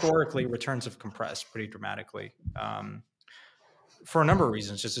 just historically, returns have compressed pretty dramatically for a number of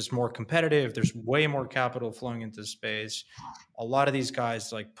reasons. Just it's more competitive. There's way more capital flowing into the space. A lot of these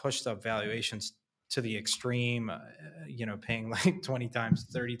guys like pushed up valuations to the extreme, paying like 20 times,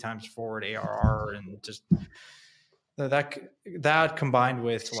 30 times forward ARR, and just that combined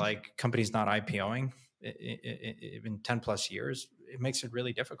with like companies not IPOing in 10 plus years, it makes it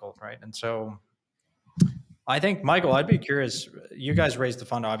really difficult, right? And so I think, Michael, I'd be curious, you guys raised the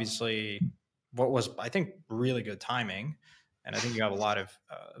fund, obviously, what was, I think, really good timing. And I think you have a lot of,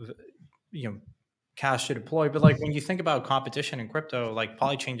 cash to deploy. But like when you think about competition in crypto, like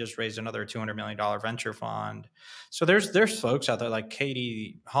Polychain just raised another $200 million venture fund. So there's folks out there like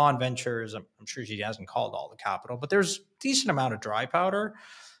Katie Hahn Ventures. I'm sure she hasn't called all the capital, but there's decent amount of dry powder.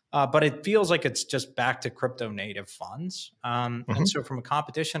 But it feels like it's just back to crypto native funds. And so from a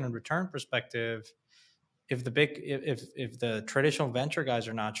competition and return perspective, if the traditional venture guys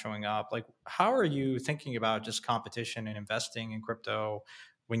are not showing up, like how are you thinking about just competition and investing in crypto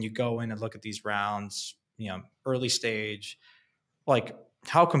when you go in and look at these rounds, early stage? Like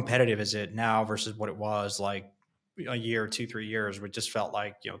how competitive is it now versus what it was like a year, 2-3 years, where it just felt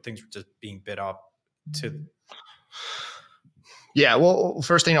like, things were just being bid up to? Yeah. Well,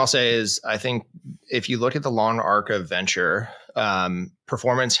 first thing I'll say is I think if you look at the long arc of venture,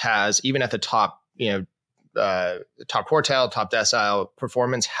 performance has, even at the top, top quartile, top decile,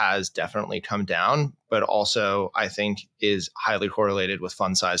 performance has definitely come down, but also I think is highly correlated with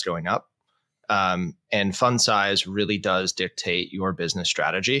fund size going up. And fund size really does dictate your business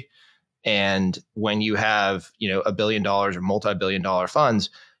strategy. And when you have, $1 billion or multi-billion dollar funds,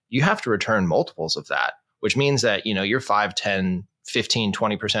 you have to return multiples of that, which means that, your 5, 10, 15,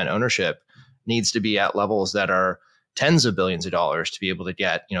 20% ownership needs to be at levels that are tens of billions of dollars to be able to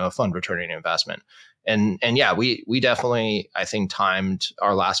get, a fund returning investment. And yeah, we definitely, I think, timed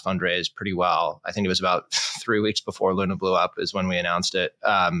our last fundraise pretty well. I think it was about 3 weeks before Luna blew up is when we announced it.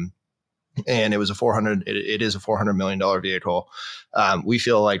 And it was it is a $400 million vehicle. We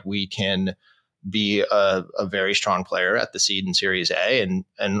feel like we can be a very strong player at the seed and series A, and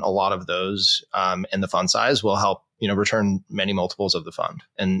a lot of those and the fund size will help, return many multiples of the fund.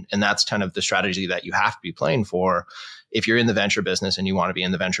 And that's kind of the strategy that you have to be playing for if you're in the venture business and you want to be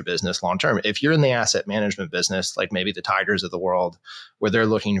in the venture business long term. If you're in the asset management business, like maybe the Tigers of the world, where they're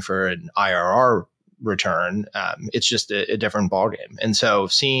looking for an IRR return, it's just a different ballgame. And so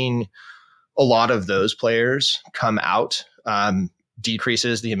seeing a lot of those players come out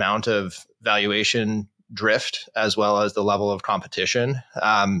decreases the amount of valuation drift as well as the level of competition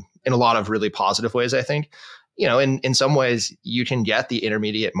in a lot of really positive ways, I think. In some ways, you can get the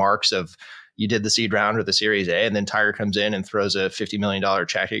intermediate marks of you did the seed round or the series A, and then Tiger comes in and throws a $50 million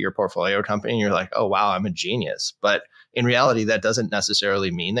check at your portfolio company, and you're like, oh, wow, I'm a genius. But in reality, that doesn't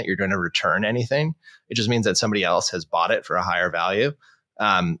necessarily mean that you're going to return anything. It just means that somebody else has bought it for a higher value.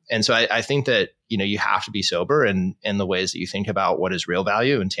 And so I think that, you have to be sober in the ways that you think about what is real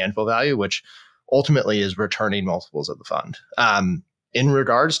value and tangible value, which ultimately is returning multiples of the fund. In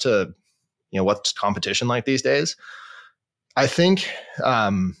regards to, what's competition like these days, I think,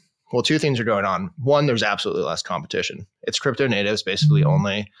 two things are going on. One, there's absolutely less competition. It's crypto natives basically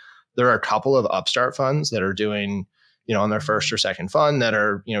only. There are a couple of upstart funds that are doing, on their first or second fund that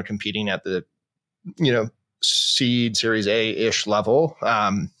are, competing at the, seed Series A-ish level.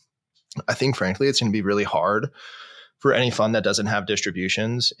 I think, frankly, it's going to be really hard for any fund that doesn't have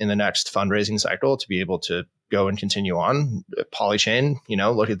distributions in the next fundraising cycle to be able to go and continue on. Polychain,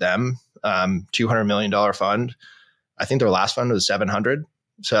 look at them, $200 million fund. I think their last fund was 700.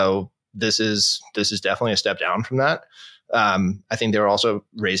 So this is definitely a step down from that. I think they were also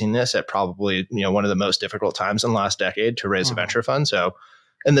raising this at probably, one of the most difficult times in the last decade to raise a venture fund. So,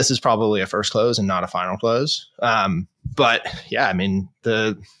 and this is probably a first close and not a final close. But yeah, I mean,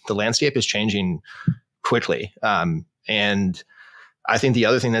 the landscape is changing quickly. And I think the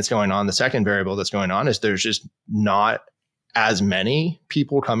other thing that's going on, the second variable that's going on, is there's just not as many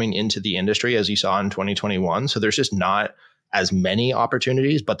people coming into the industry as you saw in 2021. So there's just not as many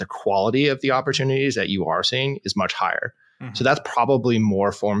opportunities, but the quality of the opportunities that you are seeing is much higher. So that's probably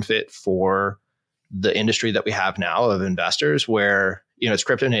more form fit for the industry that we have now of investors, where, it's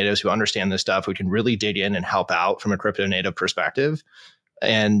crypto natives who understand this stuff, who can really dig in and help out from a crypto native perspective.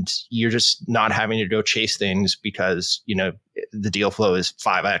 And you're just not having to go chase things because, the deal flow is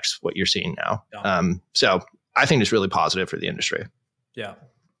 5x what you're seeing now. Yeah. So I think it's really positive for the industry. Yeah.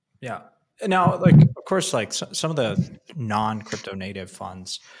 Yeah. Now, of course, some of the non-crypto native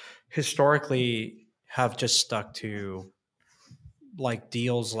funds historically have just stuck to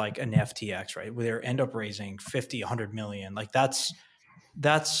deals like an FTX, right? Where they end up raising 50, 100 million.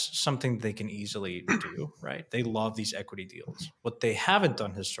 That's something they can easily do, right? They love these equity deals. What they haven't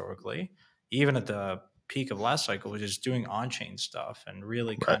done historically, even at the peak of last cycle, was just doing on-chain stuff and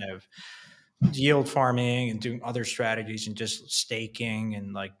really kind of yield farming and doing other strategies and just staking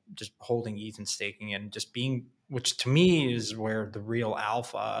and just holding ETH and staking and just being, which to me is where the real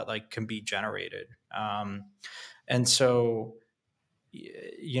alpha can be generated. And so,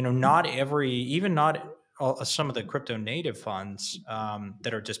 not some of the crypto native funds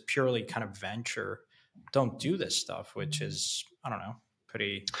that are just purely kind of venture don't do this stuff, which is, I don't know,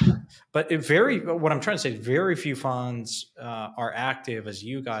 pretty, but what I'm trying to say is very few funds are active as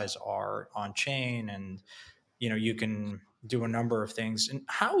you guys are on chain, and, you can do a number of things. And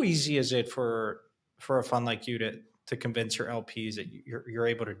how easy is it for a fund like you to convince your LPs that you're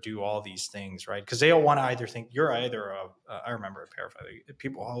able to do all these things, right? Because they all want to either think you're either I remember a paraphrase,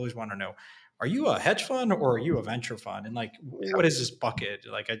 people always want to know, are you a hedge fund or are you a venture fund? And what is this bucket?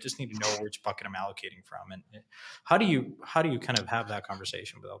 I just need to know which bucket I'm allocating from. And how do you kind of have that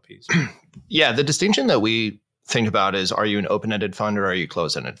conversation with LPs? Yeah, the distinction that we think about is, are you an open-ended fund or are you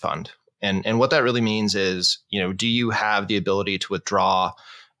closed-ended fund? And what that really means is, do you have the ability to withdraw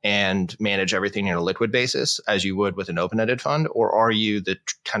and manage everything in a liquid basis as you would with an open-ended fund? Or are you the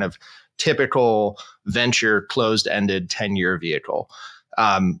kind of typical venture closed-ended 10-year vehicle?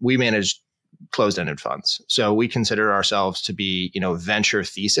 We manage closed-ended funds. So we consider ourselves to be, venture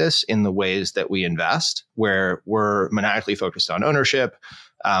thesis in the ways that we invest, where we're maniacally focused on ownership.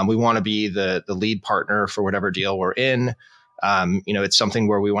 We want to be the lead partner for whatever deal we're in. It's something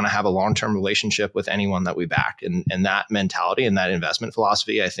where we want to have a long-term relationship with anyone that we back. And that mentality and that investment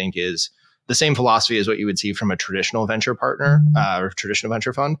philosophy, I think, is the same philosophy as what you would see from a traditional venture partner or traditional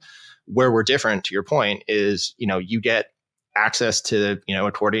venture fund. Where we're different, to your point, is, you get access to,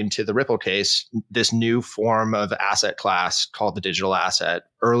 according to the Ripple case, this new form of asset class called the digital asset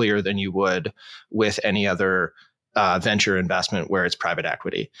earlier than you would with any other venture investment where it's private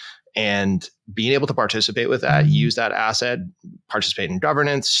equity. And being able to participate with that, use that asset, participate in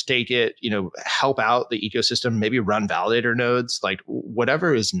governance, stake it, help out the ecosystem, maybe run validator nodes,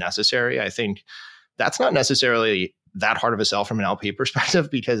 whatever is necessary. I think that's not necessarily that hard of a sell from an LP perspective,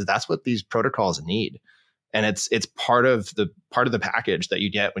 because that's what these protocols need. And it's part of the package that you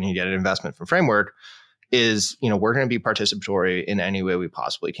get when you get an investment from Framework is, we're going to be participatory in any way we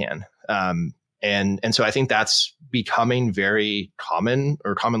possibly can. And so I think that's becoming very common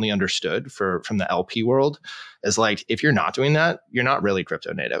or commonly understood from the LP world, is if you're not doing that, you're not really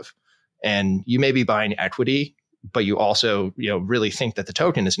crypto native. And you may be buying equity, but you also, really think that the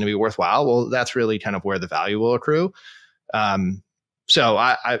token is going to be worthwhile. Well, that's really kind of where the value will accrue. So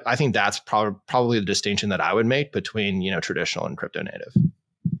I think that's probably the distinction that I would make between, traditional and crypto native.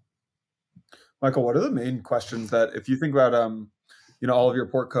 Michael, what are the main questions that, if you think about, all of your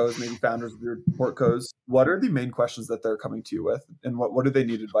portcos, maybe founders of your portcos, what are the main questions that they're coming to you with, and what do they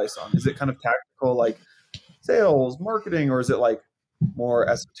need advice on? Is it kind of tactical, like sales, marketing, or is it more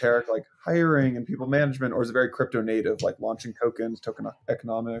esoteric, like hiring and people management, or is it very crypto native, like launching tokens, token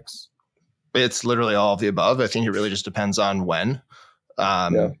economics? It's literally all of the above. I think it really just depends on when.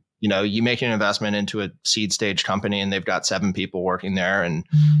 you make an investment into a seed stage company and they've got 7 people working there. And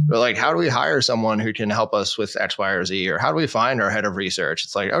they're like, how do we hire someone who can help us with X, Y, or Z? Or how do we find our head of research?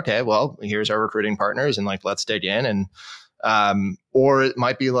 It's like, okay, well, here's our recruiting partners and like, let's dig in. And, or it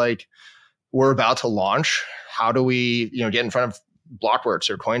might be like, we're about to launch. How do we, get in front of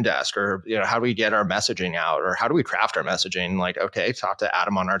Blockworks or CoinDesk, or, how do we get our messaging out, or how do we craft our messaging? Like, okay, talk to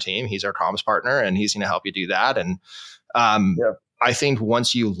Adam on our team. He's our comms partner and he's going to help you do that. And, I think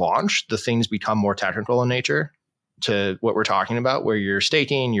once you launch, the things become more technical in nature to what we're talking about, where you're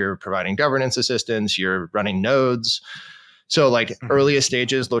staking, you're providing governance assistance, you're running nodes. So like earliest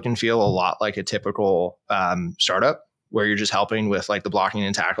stages look and feel a lot like a typical startup, where you're just helping with like the blocking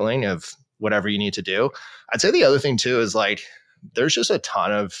and tackling of whatever you need to do. I'd say the other thing too is like, there's just a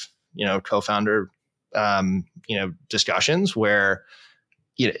ton of, co-founder, discussions where,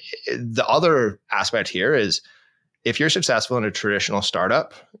 the other aspect here is, if you're successful in a traditional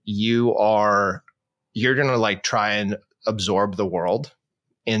startup, you're going to like try and absorb the world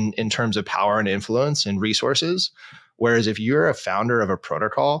in terms of power and influence and resources. Whereas if you're a founder of a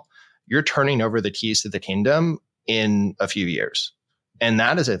protocol, you're turning over the keys to the kingdom in a few years. And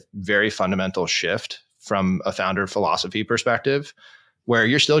that is a very fundamental shift from a founder philosophy perspective, where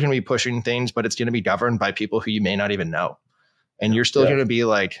you're still going to be pushing things, but it's going to be governed by people who you may not even know. And you're still going to be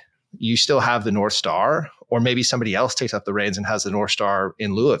like, you still have the North Star, or maybe somebody else takes up the reins and has the North Star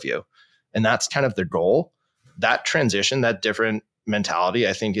in lieu of you. And that's kind of the goal. That transition, that different mentality,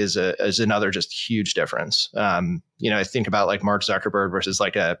 I think is another just huge difference. I think about like Mark Zuckerberg versus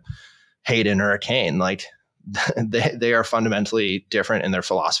like a Hayden or a Kane, like they are fundamentally different in their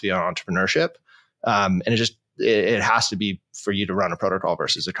philosophy on entrepreneurship. And it has to be for you to run a protocol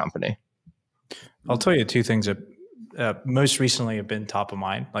versus a company. I'll tell you 2 things that most recently have been top of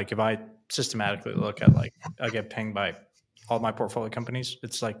mind. Like if I systematically look at, like, I get pinged by all my portfolio companies.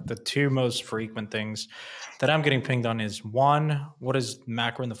 It's like the 2 most frequent things that I'm getting pinged on is, 1, what does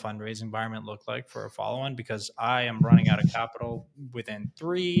macro in the fundraising environment look like for a follow-on? Because I am running out of capital within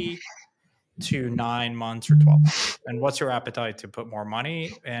 3 to 9 months or 12 months. And what's your appetite to put more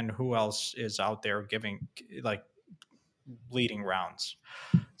money? And who else is out there giving, like, leading rounds?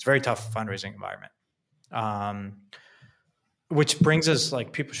 It's a very tough fundraising environment. Which brings us,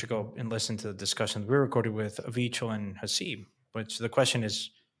 like, people should go and listen to the discussions we recorded with Avichal and Hasib, which the question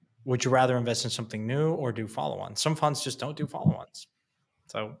is, would you rather invest in something new or do follow-ons? Some funds just don't do follow-ons.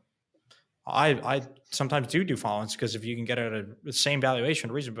 So I sometimes do follow-ons, because if you can get it at the same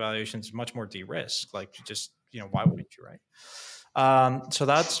valuation, reasonable valuation, is much more de-risked. Like, you just, why wouldn't you, right? So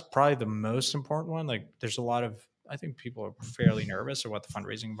that's probably the most important one. Like, there's a lot of, I think people are fairly nervous of what the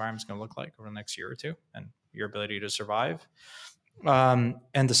fundraising environment is going to look like over the next year or 2 and your ability to survive. And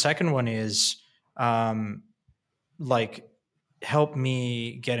the second one is, like, help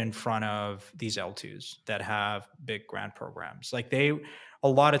me get in front of these L2s that have big grant programs. Like, a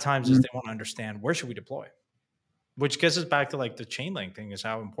lot of times is they want to understand, where should we deploy? Which gets us back to, like, the Chainlink thing, is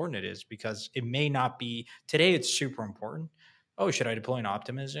how important it is, because it may not be today. It's super important. Oh, should I deploy in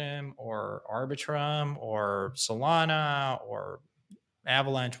Optimism or Arbitrum or Solana or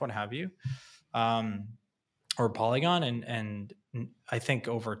Avalanche, what have you, or Polygon? And I think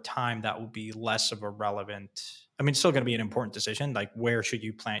over time that will be less of a relevant. I mean, it's still going to be an important decision, like, where should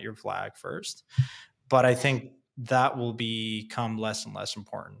you plant your flag first? But I think that will become less and less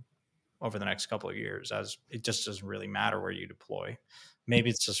important over the next couple of years, as it just doesn't really matter where you deploy. Maybe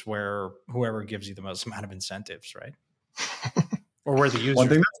it's just where whoever gives you the most amount of incentives, right? Or where the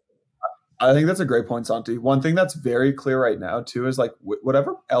user. I think that's a great point, Santi. One thing that's very clear right now too is, like,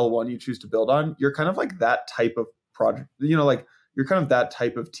 whatever L1 you choose to build on, you're kind of like that type of project, like, you're kind of that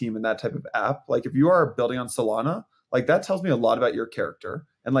type of team and that type of app. Like, if you are building on Solana, like, that tells me a lot about your character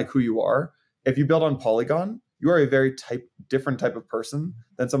and, like, who you are. If you build on Polygon, you are a very different type of person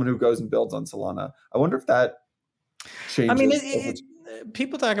than someone who goes and builds on Solana. I wonder if that changes. I mean,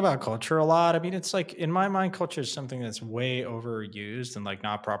 people talk about culture a lot. I mean, it's like, in my mind, culture is something that's way overused and, like,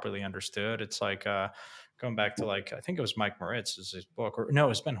 not properly understood. It's like, going back to, like, I think it was Mike Moritz's book, or no,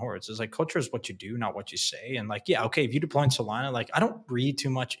 it's Ben Horowitz. It's like, culture is what you do, not what you say. And, like, yeah, okay, if you deploy in Solana, like, I don't read too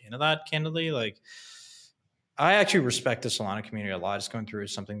much into that, candidly. Like, I actually respect the Solana community a lot. It's going through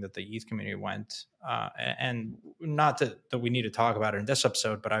something that the ETH community went, and not that we need to talk about it in this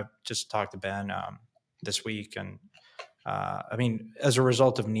episode, but I've just talked to Ben this week, and I mean, as a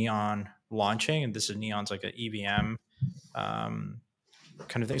result of Neon launching, and this is Neon's like an EVM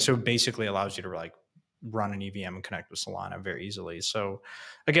kind of thing. So it basically allows you to, like, run an EVM and connect with Solana very easily. So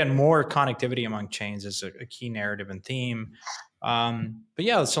again, more connectivity among chains is a key narrative and theme. But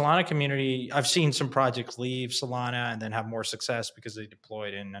yeah, the Solana community, I've seen some projects leave Solana and then have more success because they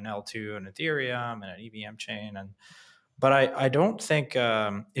deployed in an L2 and Ethereum and an EVM chain. But I don't think,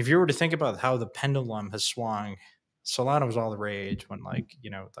 if you were to think about how the pendulum has swung, Solana was all the rage when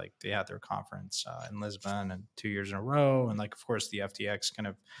they had their conference in Lisbon and 2 years in a row. And of course the FTX kind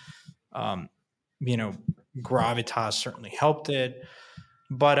of, gravitas certainly helped it.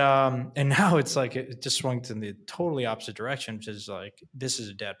 But and now it's it just swung in the totally opposite direction, which is this is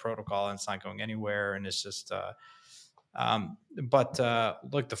a dead protocol and it's not going anywhere. And it's just look,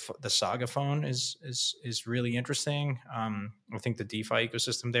 the Saga phone is really interesting. I think the DeFi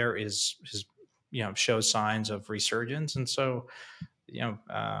ecosystem there shows signs of resurgence. And so,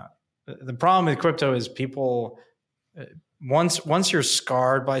 the problem with crypto is people, once you're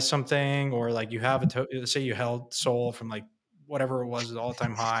scarred by something, or you have say you held Sol from whatever it was, the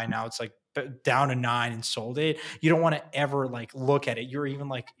all-time high, now it's down to 9 and sold it. You don't want to ever look at it. You're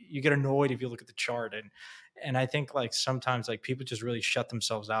even you get annoyed if you look at the chart. And I think sometimes people just really shut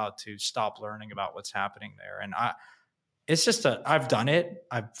themselves out to stop learning about what's happening there. And it's just I've done it.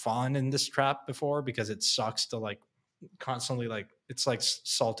 I've fallen in this trap before because it sucks to constantly it's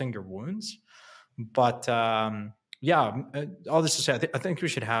salting your wounds. But yeah, all this to say, I think we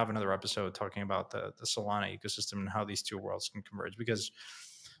should have another episode talking about the Solana ecosystem and how these two worlds can converge, because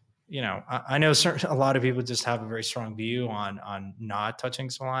I know a lot of people just have a very strong view on not touching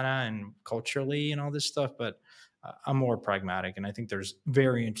Solana and culturally and all this stuff, but I'm more pragmatic, and I think there's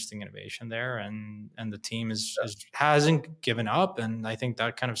very interesting innovation there, and the team hasn't given up, and I think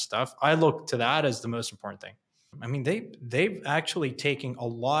that kind of stuff, I look to that as the most important thing. I mean, they've actually taken a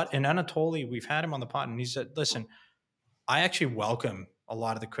lot, and Anatoly, we've had him on the pod, and he said, listen, I actually welcome a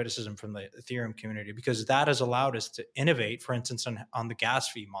lot of the criticism from the Ethereum community, because that has allowed us to innovate, for instance, on the gas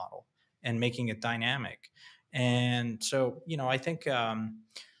fee model and making it dynamic. And so, I think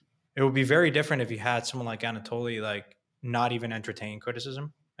it would be very different if you had someone like Anatoly, not even entertain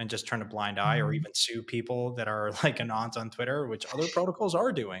criticism and just turn a blind eye, or even sue people that are anons on Twitter, which other protocols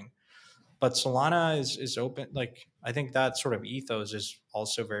are doing. But Solana is open. I think that sort of ethos is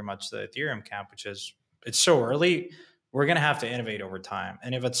also very much the Ethereum camp, which is, it's so early. We're going to have to innovate over time.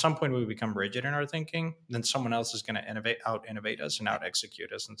 And if at some point we become rigid in our thinking, then someone else is going to out innovate us and out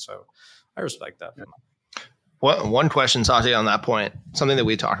execute us. And so I respect that. One question, Santi, on that point, something that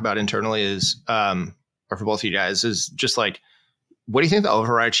we talked about internally is, or for both of you guys, is just what do you think the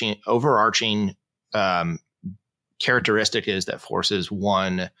overarching characteristic is that forces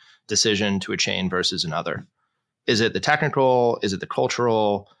one decision to a chain versus another? Is it the technical? Is it the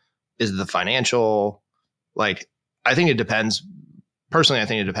cultural? Is it the financial? I think it depends. Personally, I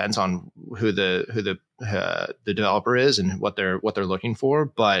think it depends on who the developer is and what they're looking for.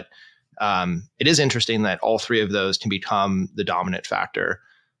 But it is interesting that all three of those can become the dominant factor,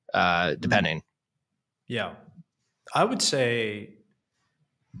 depending. Yeah, I would say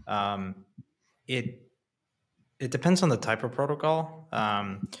it depends on the type of protocol,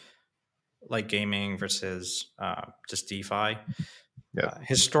 like gaming versus just DeFi. Yeah.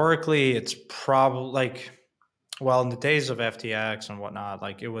 Historically, it's probably in the days of FTX and whatnot,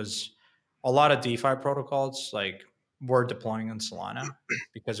 it was a lot of DeFi protocols were deploying on Solana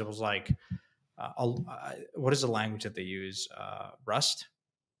because it was what is the language that they use? Rust,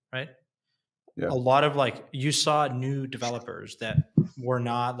 right? Yeah. A lot of you saw new developers that were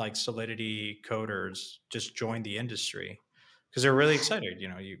not Solidity coders just joined the industry because they're really excited. You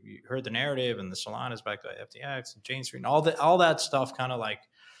heard the narrative and the Solana is backed by FTX and Chain Street and all that stuff kind of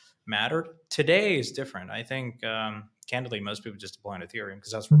mattered. Today is different. I think candidly, most people just deploy on Ethereum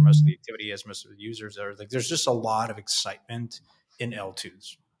because that's where most of the activity is. Most of the users are there's just a lot of excitement in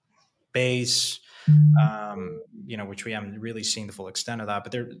L2s, base, which we haven't really seen the full extent of that.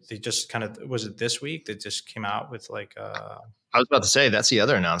 But they just kind of, was it this week that just came out with I was about to say that's the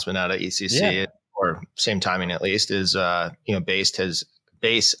other announcement out of EthCC, or same timing at least, is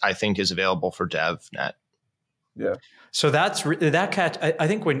Base I think is available for DevNet. Yeah. So that catch. I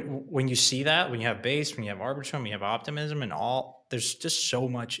think when you see that, when you have Base, when you have Arbitrum, when you have Optimism, and there's just so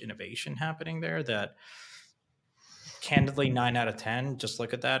much innovation happening there that, candidly, 9 out of 10 just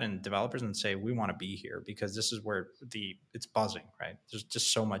look at that and developers and say, we want to be here because this is where it's buzzing, right? There's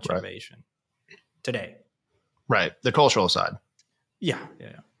just so much innovation today. Right. The cultural side. Yeah.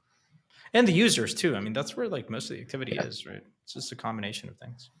 And the users too. I mean, that's where most of the activity is, right? It's just a combination of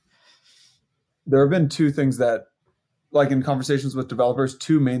things. There have been two things that, in conversations with developers,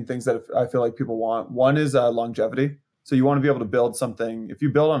 two main things that I feel like people want. One is longevity. So you want to be able to build something. If you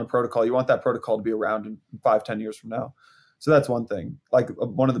build on a protocol, you want that protocol to be around in 5-10 years from now. So that's one thing. Like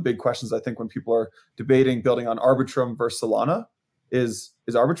one of the big questions I think when people are debating building on Arbitrum versus Solana is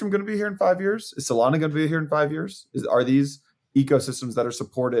Arbitrum going to be here in 5 years? Is Solana going to be here in 5 years? Are these ecosystems that are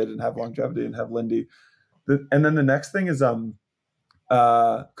supported and have longevity and have Lindy? And then the next thing is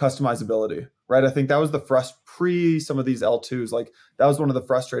customizability, right? I think that was the pre some of these L2s. Like that was one of the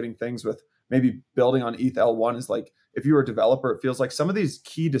frustrating things with maybe building on ETH L1 is like, if you were a developer, it feels like some of these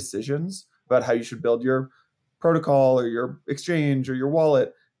key decisions about how you should build your protocol or your exchange or your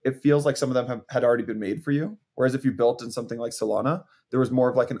wallet, it feels like some of them had already been made for you. Whereas if you built in something like Solana, there was more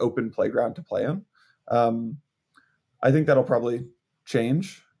of like an open playground to play in. I think that'll probably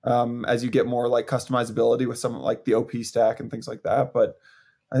change as you get more like customizability with some like the OP stack and things like that. But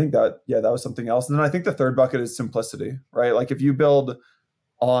I think that, that was something else. And then I think the third bucket is simplicity, right? Like if you build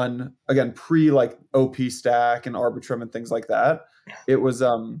on, again, pre like OP stack and Arbitrum and things like that, it was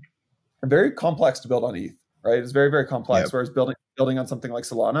very complex to build on ETH, right? It's very, very complex. Yep. Whereas building on something like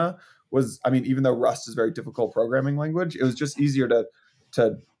Solana was, I mean, even though Rust is a very difficult programming language, it was just easier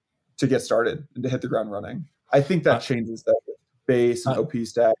to get started and to hit the ground running. I think that changes that base and OP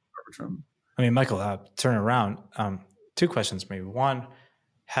stack, Arbitrum. I mean, Michael, turn around. 2 questions maybe. One,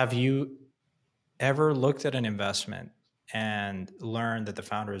 have you ever looked at an investment and learned that the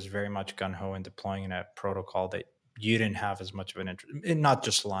founder is very much gung-ho in deploying a protocol that you didn't have as much of an interest in? Not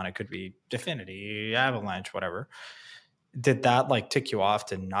just Solana, it could be Infinity, Avalanche, whatever. Did that like tick you off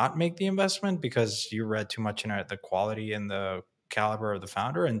to not make the investment because you read too much into the quality and the caliber of the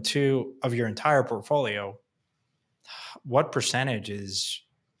founder? And 2, of your entire portfolio, what percentage is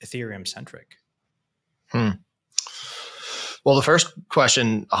Ethereum centric? Well, the first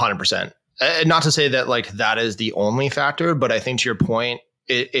question, 100%. Not to say that like that is the only factor, but I think to your point,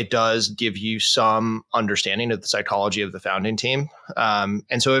 it does give you some understanding of the psychology of the founding team. And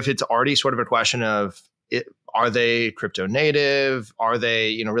so if it's already sort of a question of are they crypto native? Are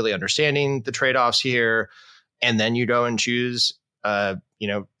they, really understanding the trade-offs here? And then you go and choose, out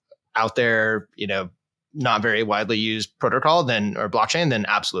there, not very widely used protocol or blockchain, then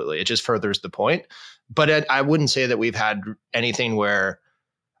absolutely. It just furthers the point. But I wouldn't say that we've had anything where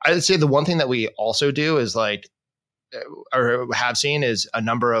I would say the one thing that we also do is like, or have seen is a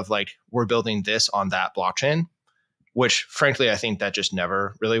number of like, we're building this on that blockchain, which frankly, I think that just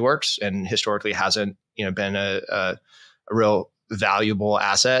never really works and historically hasn't, been a real valuable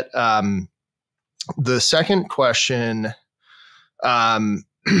asset. The second question, yeah,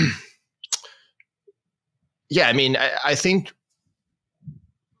 I mean, I think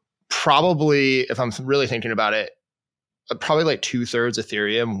probably if I'm really thinking about it, probably like 2/3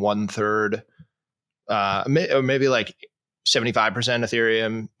 Ethereum, 1/3, or maybe like 75%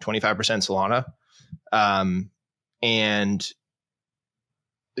 Ethereum, 25% Solana. And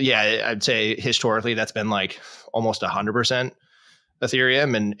yeah, I'd say historically that's been like almost 100%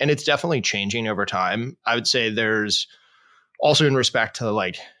 Ethereum. And it's definitely changing over time. I would say there's also in respect to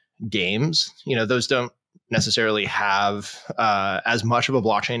like games, those don't necessarily have as much of a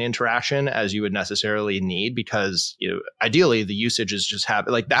blockchain interaction as you would necessarily need because ideally the usage is just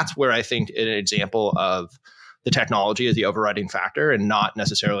like that's where I think an example of the technology is the overriding factor and not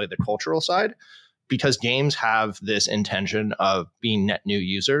necessarily the cultural side, because games have this intention of being net new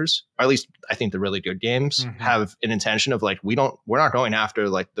users, or at least I think the really good games have an intention of like we're not going after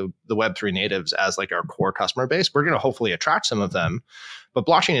like the Web3 natives as like our core customer base. We're going to hopefully attract some of them. But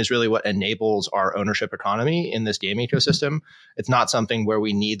blockchain is really what enables our ownership economy in this game ecosystem. It's not something where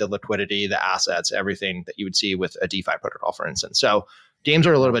we need the liquidity, the assets, everything that you would see with a DeFi protocol, for instance. So games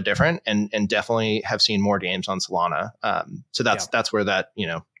are a little bit different and definitely have seen more games on Solana. So that's where that,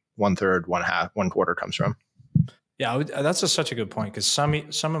 1/3, 1/2, 1/4 comes from. Yeah, that's such a good point because some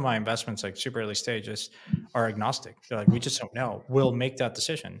of my investments, like super early stages, are agnostic. They're like, we just don't know. We'll make that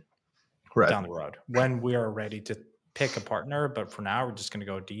decision down the road when we are ready to pick a partner. But for now, we're just going to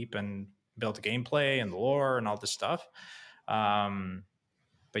go deep and build the gameplay and the lore and all this stuff.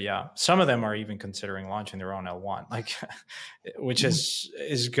 But yeah, some of them are even considering launching their own L1, like, which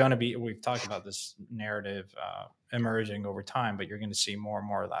is going to be, we've talked about this narrative emerging over time, but you're going to see more and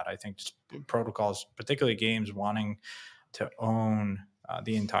more of that. I think just protocols, particularly games, wanting to own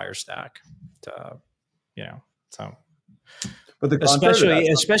the entire stack, so. But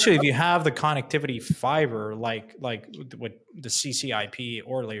especially if you have the connectivity fiber, like what the CCIP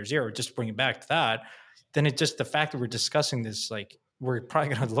or LayerZero, just to bring it back to that, then it just, the fact that we're discussing this, like, we're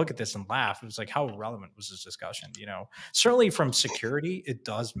probably going to look at this and laugh. It was like, how relevant was this discussion? Certainly from security, it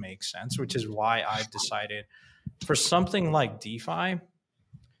does make sense, which is why I've decided for something like DeFi,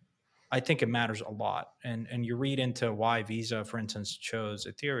 I think it matters a lot. And you read into why Visa, for instance, chose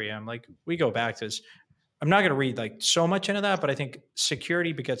Ethereum. Like, we go back to this. I'm not going to read like so much into that, but I think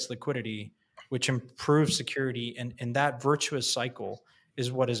security begets liquidity, which improves security, and that virtuous cycle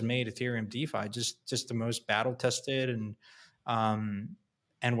is what has made Ethereum DeFi just the most battle tested,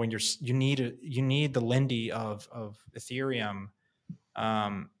 and when you need the Lindy of Ethereum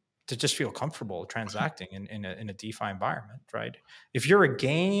to just feel comfortable transacting in a DeFi environment, right? If you're a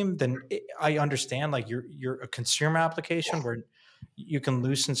game, then I understand like you're a consumer application where you can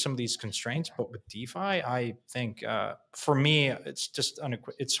loosen some of these constraints, but with DeFi, I think for me, it's just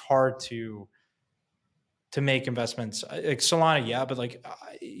it's hard to make investments. Like Solana, yeah, but like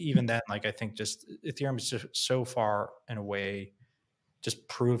even then, like I think just Ethereum is just so far in a way just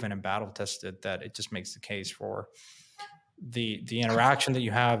proven and battle tested that it just makes the case for the interaction that you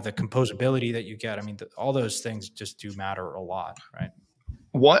have, the composability that you get. I mean, all those things just do matter a lot, right?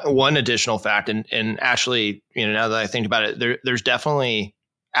 One additional fact, and actually, now that I think about it, there's definitely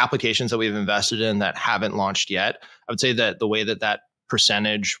applications that we've invested in that haven't launched yet. I would say that the way that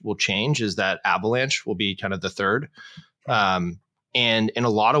percentage will change is that Avalanche will be kind of the third. And in a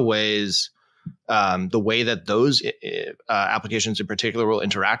lot of ways, the way that those applications in particular will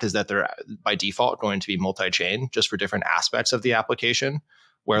interact is that they're by default going to be multi-chain just for different aspects of the application,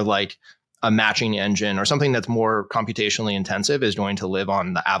 where like a matching engine or something that's more computationally intensive is going to live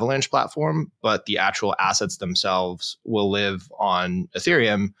on the Avalanche platform, but the actual assets themselves will live on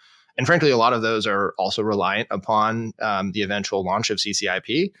Ethereum. And frankly, a lot of those are also reliant upon the eventual launch of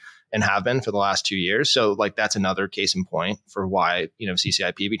CCIP and have been for the last 2 years. So like that's another case in point for why,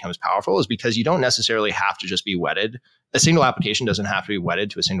 CCIP becomes powerful, is because you don't necessarily have to just be wedded. A single application doesn't have to be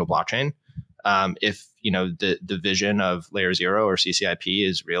wedded to a single blockchain. If, the vision of LayerZero or CCIP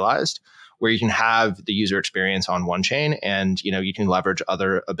is realized, where you can have the user experience on one chain and, you can leverage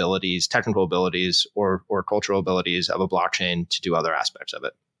other abilities, technical abilities or cultural abilities of a blockchain to do other aspects of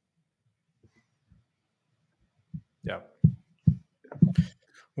it. Yeah.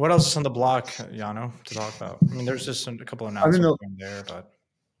 What else is on the block, Yano, to talk about? I mean, there's just a couple of announcements there, but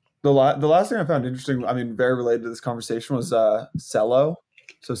the last thing I found interesting, I mean, very related to this conversation, was Celo.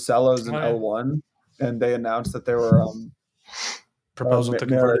 So Celo is an L1, and they announced that they were proposal to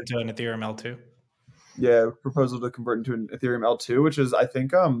convert it to an Ethereum L2. Yeah, proposal to convert into an Ethereum L2, which is I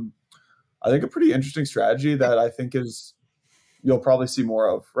think a pretty interesting strategy that I think you'll probably see more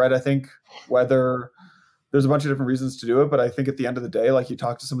of, right? I think whether there's a bunch of different reasons to do it, but I think at the end of the day, like you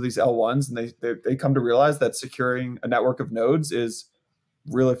talk to some of these L1s and they come to realize that securing a network of nodes is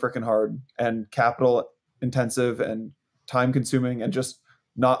really freaking hard and capital intensive and time consuming and just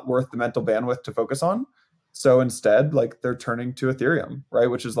not worth the mental bandwidth to focus on. So instead, like they're turning to Ethereum, right?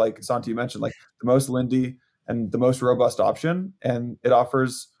 Which is like Santi, you mentioned, like the most Lindy and the most robust option. And it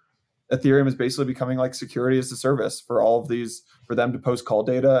offers, Ethereum is basically becoming like security as a service for all of these, for them to post call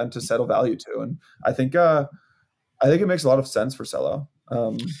data and to settle value to. And I think it makes a lot of sense for Celo.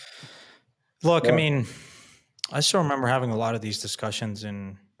 Look, yeah. I mean, I still remember having a lot of these discussions,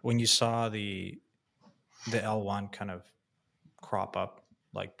 and when you saw the L1 kind of crop up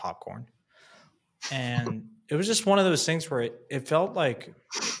like popcorn, and it was just one of those things where it felt like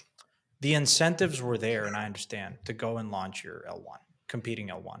the incentives were there, and I understand, to go and launch your L1, competing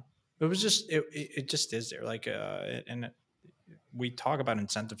L1. It was just it just is there, like and we talk about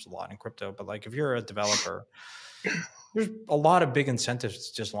incentives a lot in crypto, but like if you're a developer, there's a lot of big incentives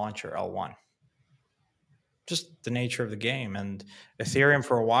to just launch your L1. Just the nature of the game. And Ethereum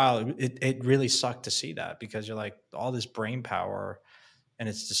for a while, it really sucked to see that, because you're like all this brain power and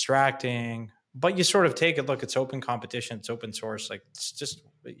it's distracting, but you sort of take it, look, it's open competition, it's open source, like it's just,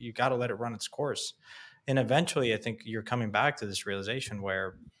 you got to let it run its course. And eventually I think you're coming back to this realization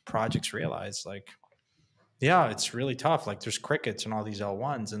where projects realize like, yeah, it's really tough. Like there's crickets and all these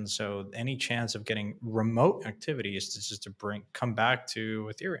L1s. And so any chance of getting remote activity is just to come back to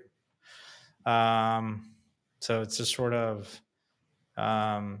Ethereum. So it's just sort of,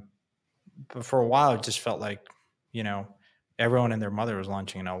 but for a while, it just felt like, everyone and their mother was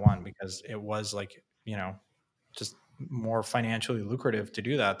launching an L1, because it was like, just more financially lucrative to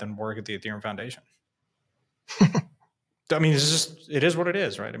do that than work at the Ethereum Foundation. I mean, it is what it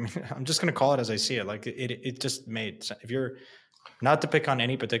is, right? I mean, I'm just going to call it as I see it. Like it just made sense. If you're not to pick on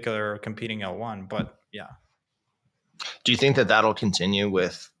any particular competing L1, but yeah. Do you think that that'll continue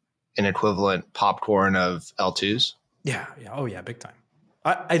with an equivalent popcorn of L2s? Yeah. Oh yeah. Big time.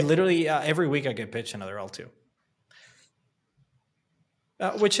 I literally, every week I get pitched another L2.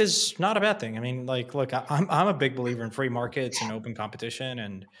 Which is not a bad thing. I mean, like, look, I'm a big believer in free markets and open competition,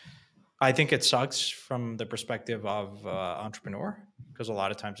 and I think it sucks from the perspective of entrepreneur, because a lot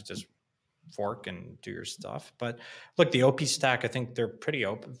of times it just fork and do your stuff. But look, the OP stack, I think they're pretty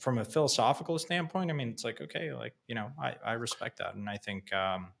open from a philosophical standpoint. I mean, it's like, okay, like, I respect that. And I think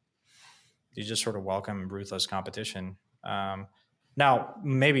you just sort of welcome ruthless competition. Now,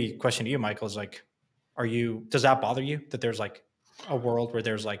 maybe question to you, Michael, is like, does that bother you that there's like a world where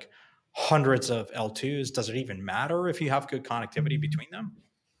there's like hundreds of L2s? Does it even matter if you have good connectivity between them?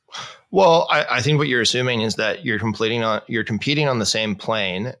 Well, I think what you're assuming is that you're competing on the same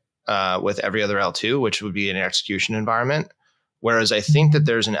plane with every other L2, which would be an execution environment. Whereas I think that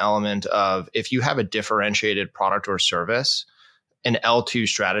there's an element of, if you have a differentiated product or service, an L2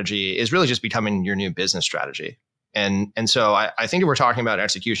 strategy is really just becoming your new business strategy. And so I think if we're talking about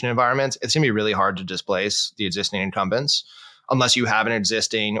execution environments, it's going to be really hard to displace the existing incumbents unless you have an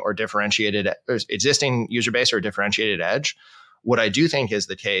existing user base or a differentiated edge. What I do think is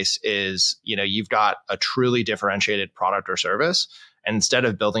the case is, you've got a truly differentiated product or service. And instead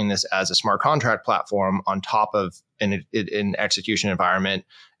of building this as a smart contract platform on top of an execution environment,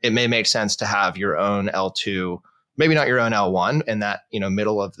 it may make sense to have your own L2, maybe not your own L1, and that,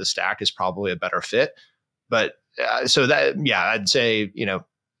 middle of the stack is probably a better fit. But so that, I'd say,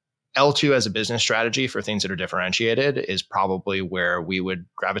 L2 as a business strategy for things that are differentiated is probably where we would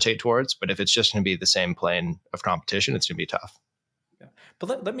gravitate towards. But if it's just going to be the same plane of competition, it's going to be tough. Yeah.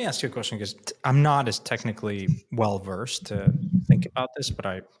 But let me ask you a question, because I'm not as technically well-versed to think about this, but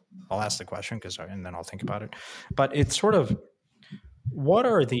I'll ask the question and then I'll think about it. But it's sort of, what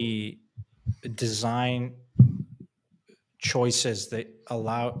are the design choices that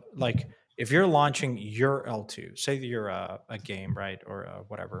allow, like, if you're launching your L2, say that you're a game, right, or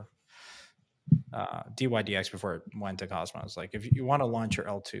whatever, DYDX before it went to Cosmos, like, if you want to launch your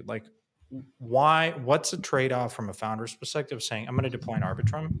L2, like, what's the trade-off from a founder's perspective saying, I'm going to deploy an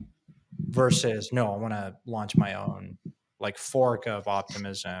Arbitrum versus, no, I want to launch my own, like, fork of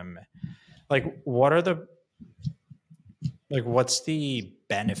Optimism? Like, what's the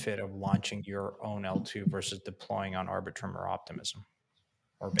benefit of launching your own L2 versus deploying on Arbitrum or Optimism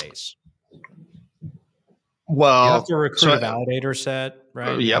or Base? Well, you have to recruit a validator set,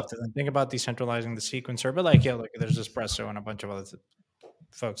 right? You have to then think about decentralizing the sequencer, but there's Espresso and a bunch of other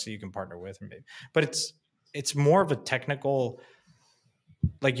folks that you can partner with. But it's more of a technical,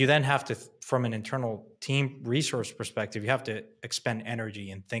 like, you then have to, from an internal team resource perspective, you have to expend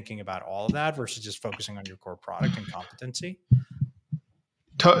energy in thinking about all of that versus just focusing on your core product and competency.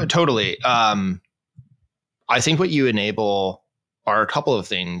 Totally. I think what you enable are a couple of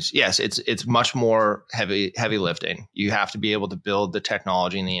things. Yes, it's much more heavy lifting. You have to be able to build the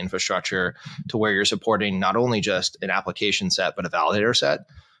technology and the infrastructure to where you're supporting not only just an application set, but a validator set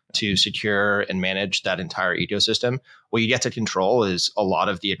to secure and manage that entire ecosystem. What you get to control is a lot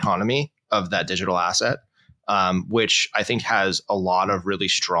of the economy of that digital asset, which I think has a lot of really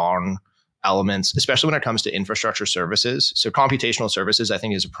strong elements, especially when it comes to infrastructure services. So computational services, I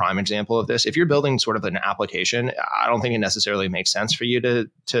think, is a prime example of this. If you're building sort of an application, I don't think it necessarily makes sense for you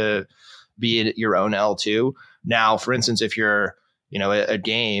to be your own L2. Now, for instance, if you're, a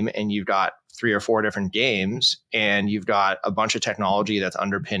game and you've got 3 or 4 different games and you've got a bunch of technology that's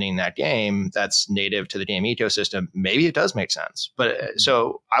underpinning that game that's native to the game ecosystem, maybe it does make sense. But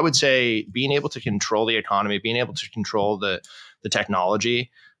so I would say being able to control the economy, being able to control the technology,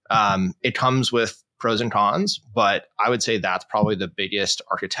 it comes with pros and cons, but I would say that's probably the biggest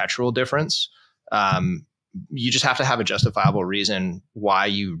architectural difference. You just have to have a justifiable reason why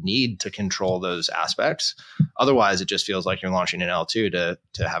you need to control those aspects. Otherwise, it just feels like you're launching an L2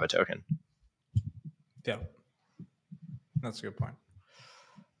 to have a token. Yeah, that's a good point.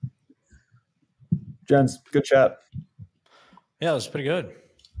 Gents, good chat. Yeah, it was pretty good.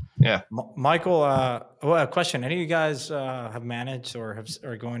 Yeah. Michael, a question. Any of you guys have managed or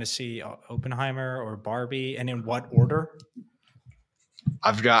are going to see Oppenheimer or Barbie, and in what order?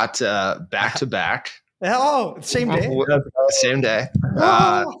 I've got back to back. Oh, same day? Same day.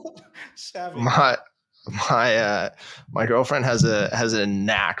 My girlfriend has a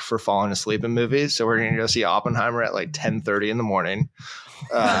knack for falling asleep in movies, so we're going to go see Oppenheimer at like 10:30 in the morning.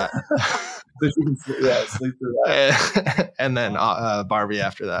 Sleep through that. And then Barbie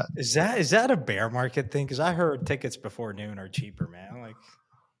after that. Is that a bear market thing? Because I heard tickets before noon are cheaper, man. Like,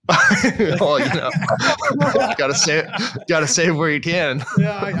 well, gotta save where you can.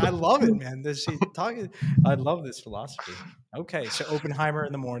 Yeah, I love it, man. I love this philosophy. Okay, so Oppenheimer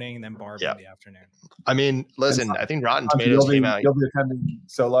in the morning and then Barbie in the afternoon. I mean, listen, I think Rotten Tomatoes came out. You'll be attending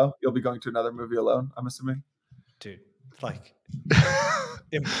solo. You'll be going to another movie alone, I'm assuming. Dude, like,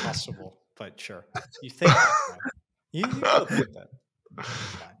 impossible, but sure. You think you think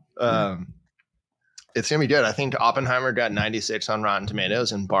that? It's gonna be good. I think Oppenheimer got 96 on Rotten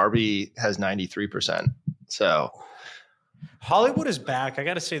Tomatoes, and Barbie has 93%. So Hollywood is back. I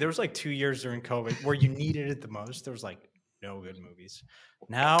got to say, there was like 2 years during COVID where you needed it the most. There was like no good movies.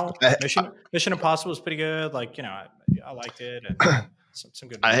 Now, Mission Impossible is pretty good. Like, you know, I liked it. And some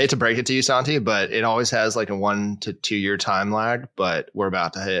good movies. I hate to break it to you, Santi, but it always has like a 1 to 2 year time lag. But we're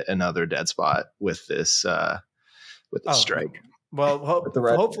about to hit another dead spot with this strike. Well,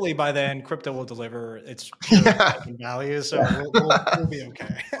 hopefully by then, crypto will deliver its value, so we'll be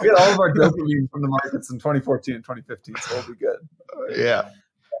okay. We got all of our dopamine from the markets in 2014 and 2015, so we'll be good. Yeah.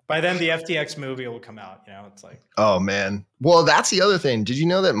 By then, the FTX movie will come out. You know, it's like, oh man. Well, that's the other thing. Did you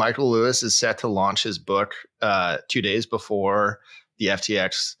know that Michael Lewis is set to launch his book 2 days before the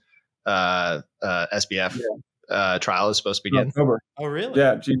FTX SBF trial is supposed to begin? October. Oh, really?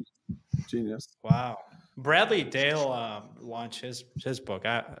 Yeah, genius. Wow. Bradley Dale launched his book.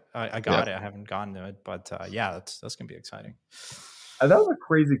 I got it. I haven't gotten to it, but yeah, that's gonna be exciting. That was a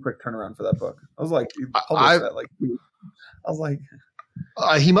crazy quick turnaround for that book. I was like, I was like,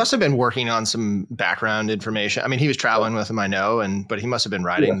 he must have been working on some background information. I mean, he was traveling with him, I know, but he must have been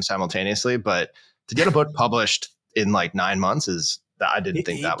writing simultaneously. But to get a book published in like 9 months I didn't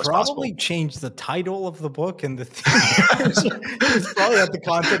think that was possible. Probably changed the title of the book and the thing. It's probably at the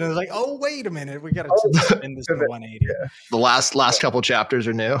content and was like, oh, wait a minute, we got to spin this to 180. Yeah. The last couple chapters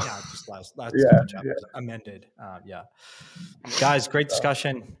are new. Yeah, just last couple chapters amended. Yeah, guys, great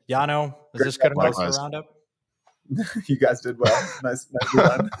discussion. Yano, is this good enough for Roundup? You guys did well. Nice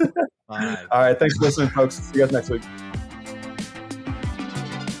run. All right, thanks for listening, folks. See you guys next week.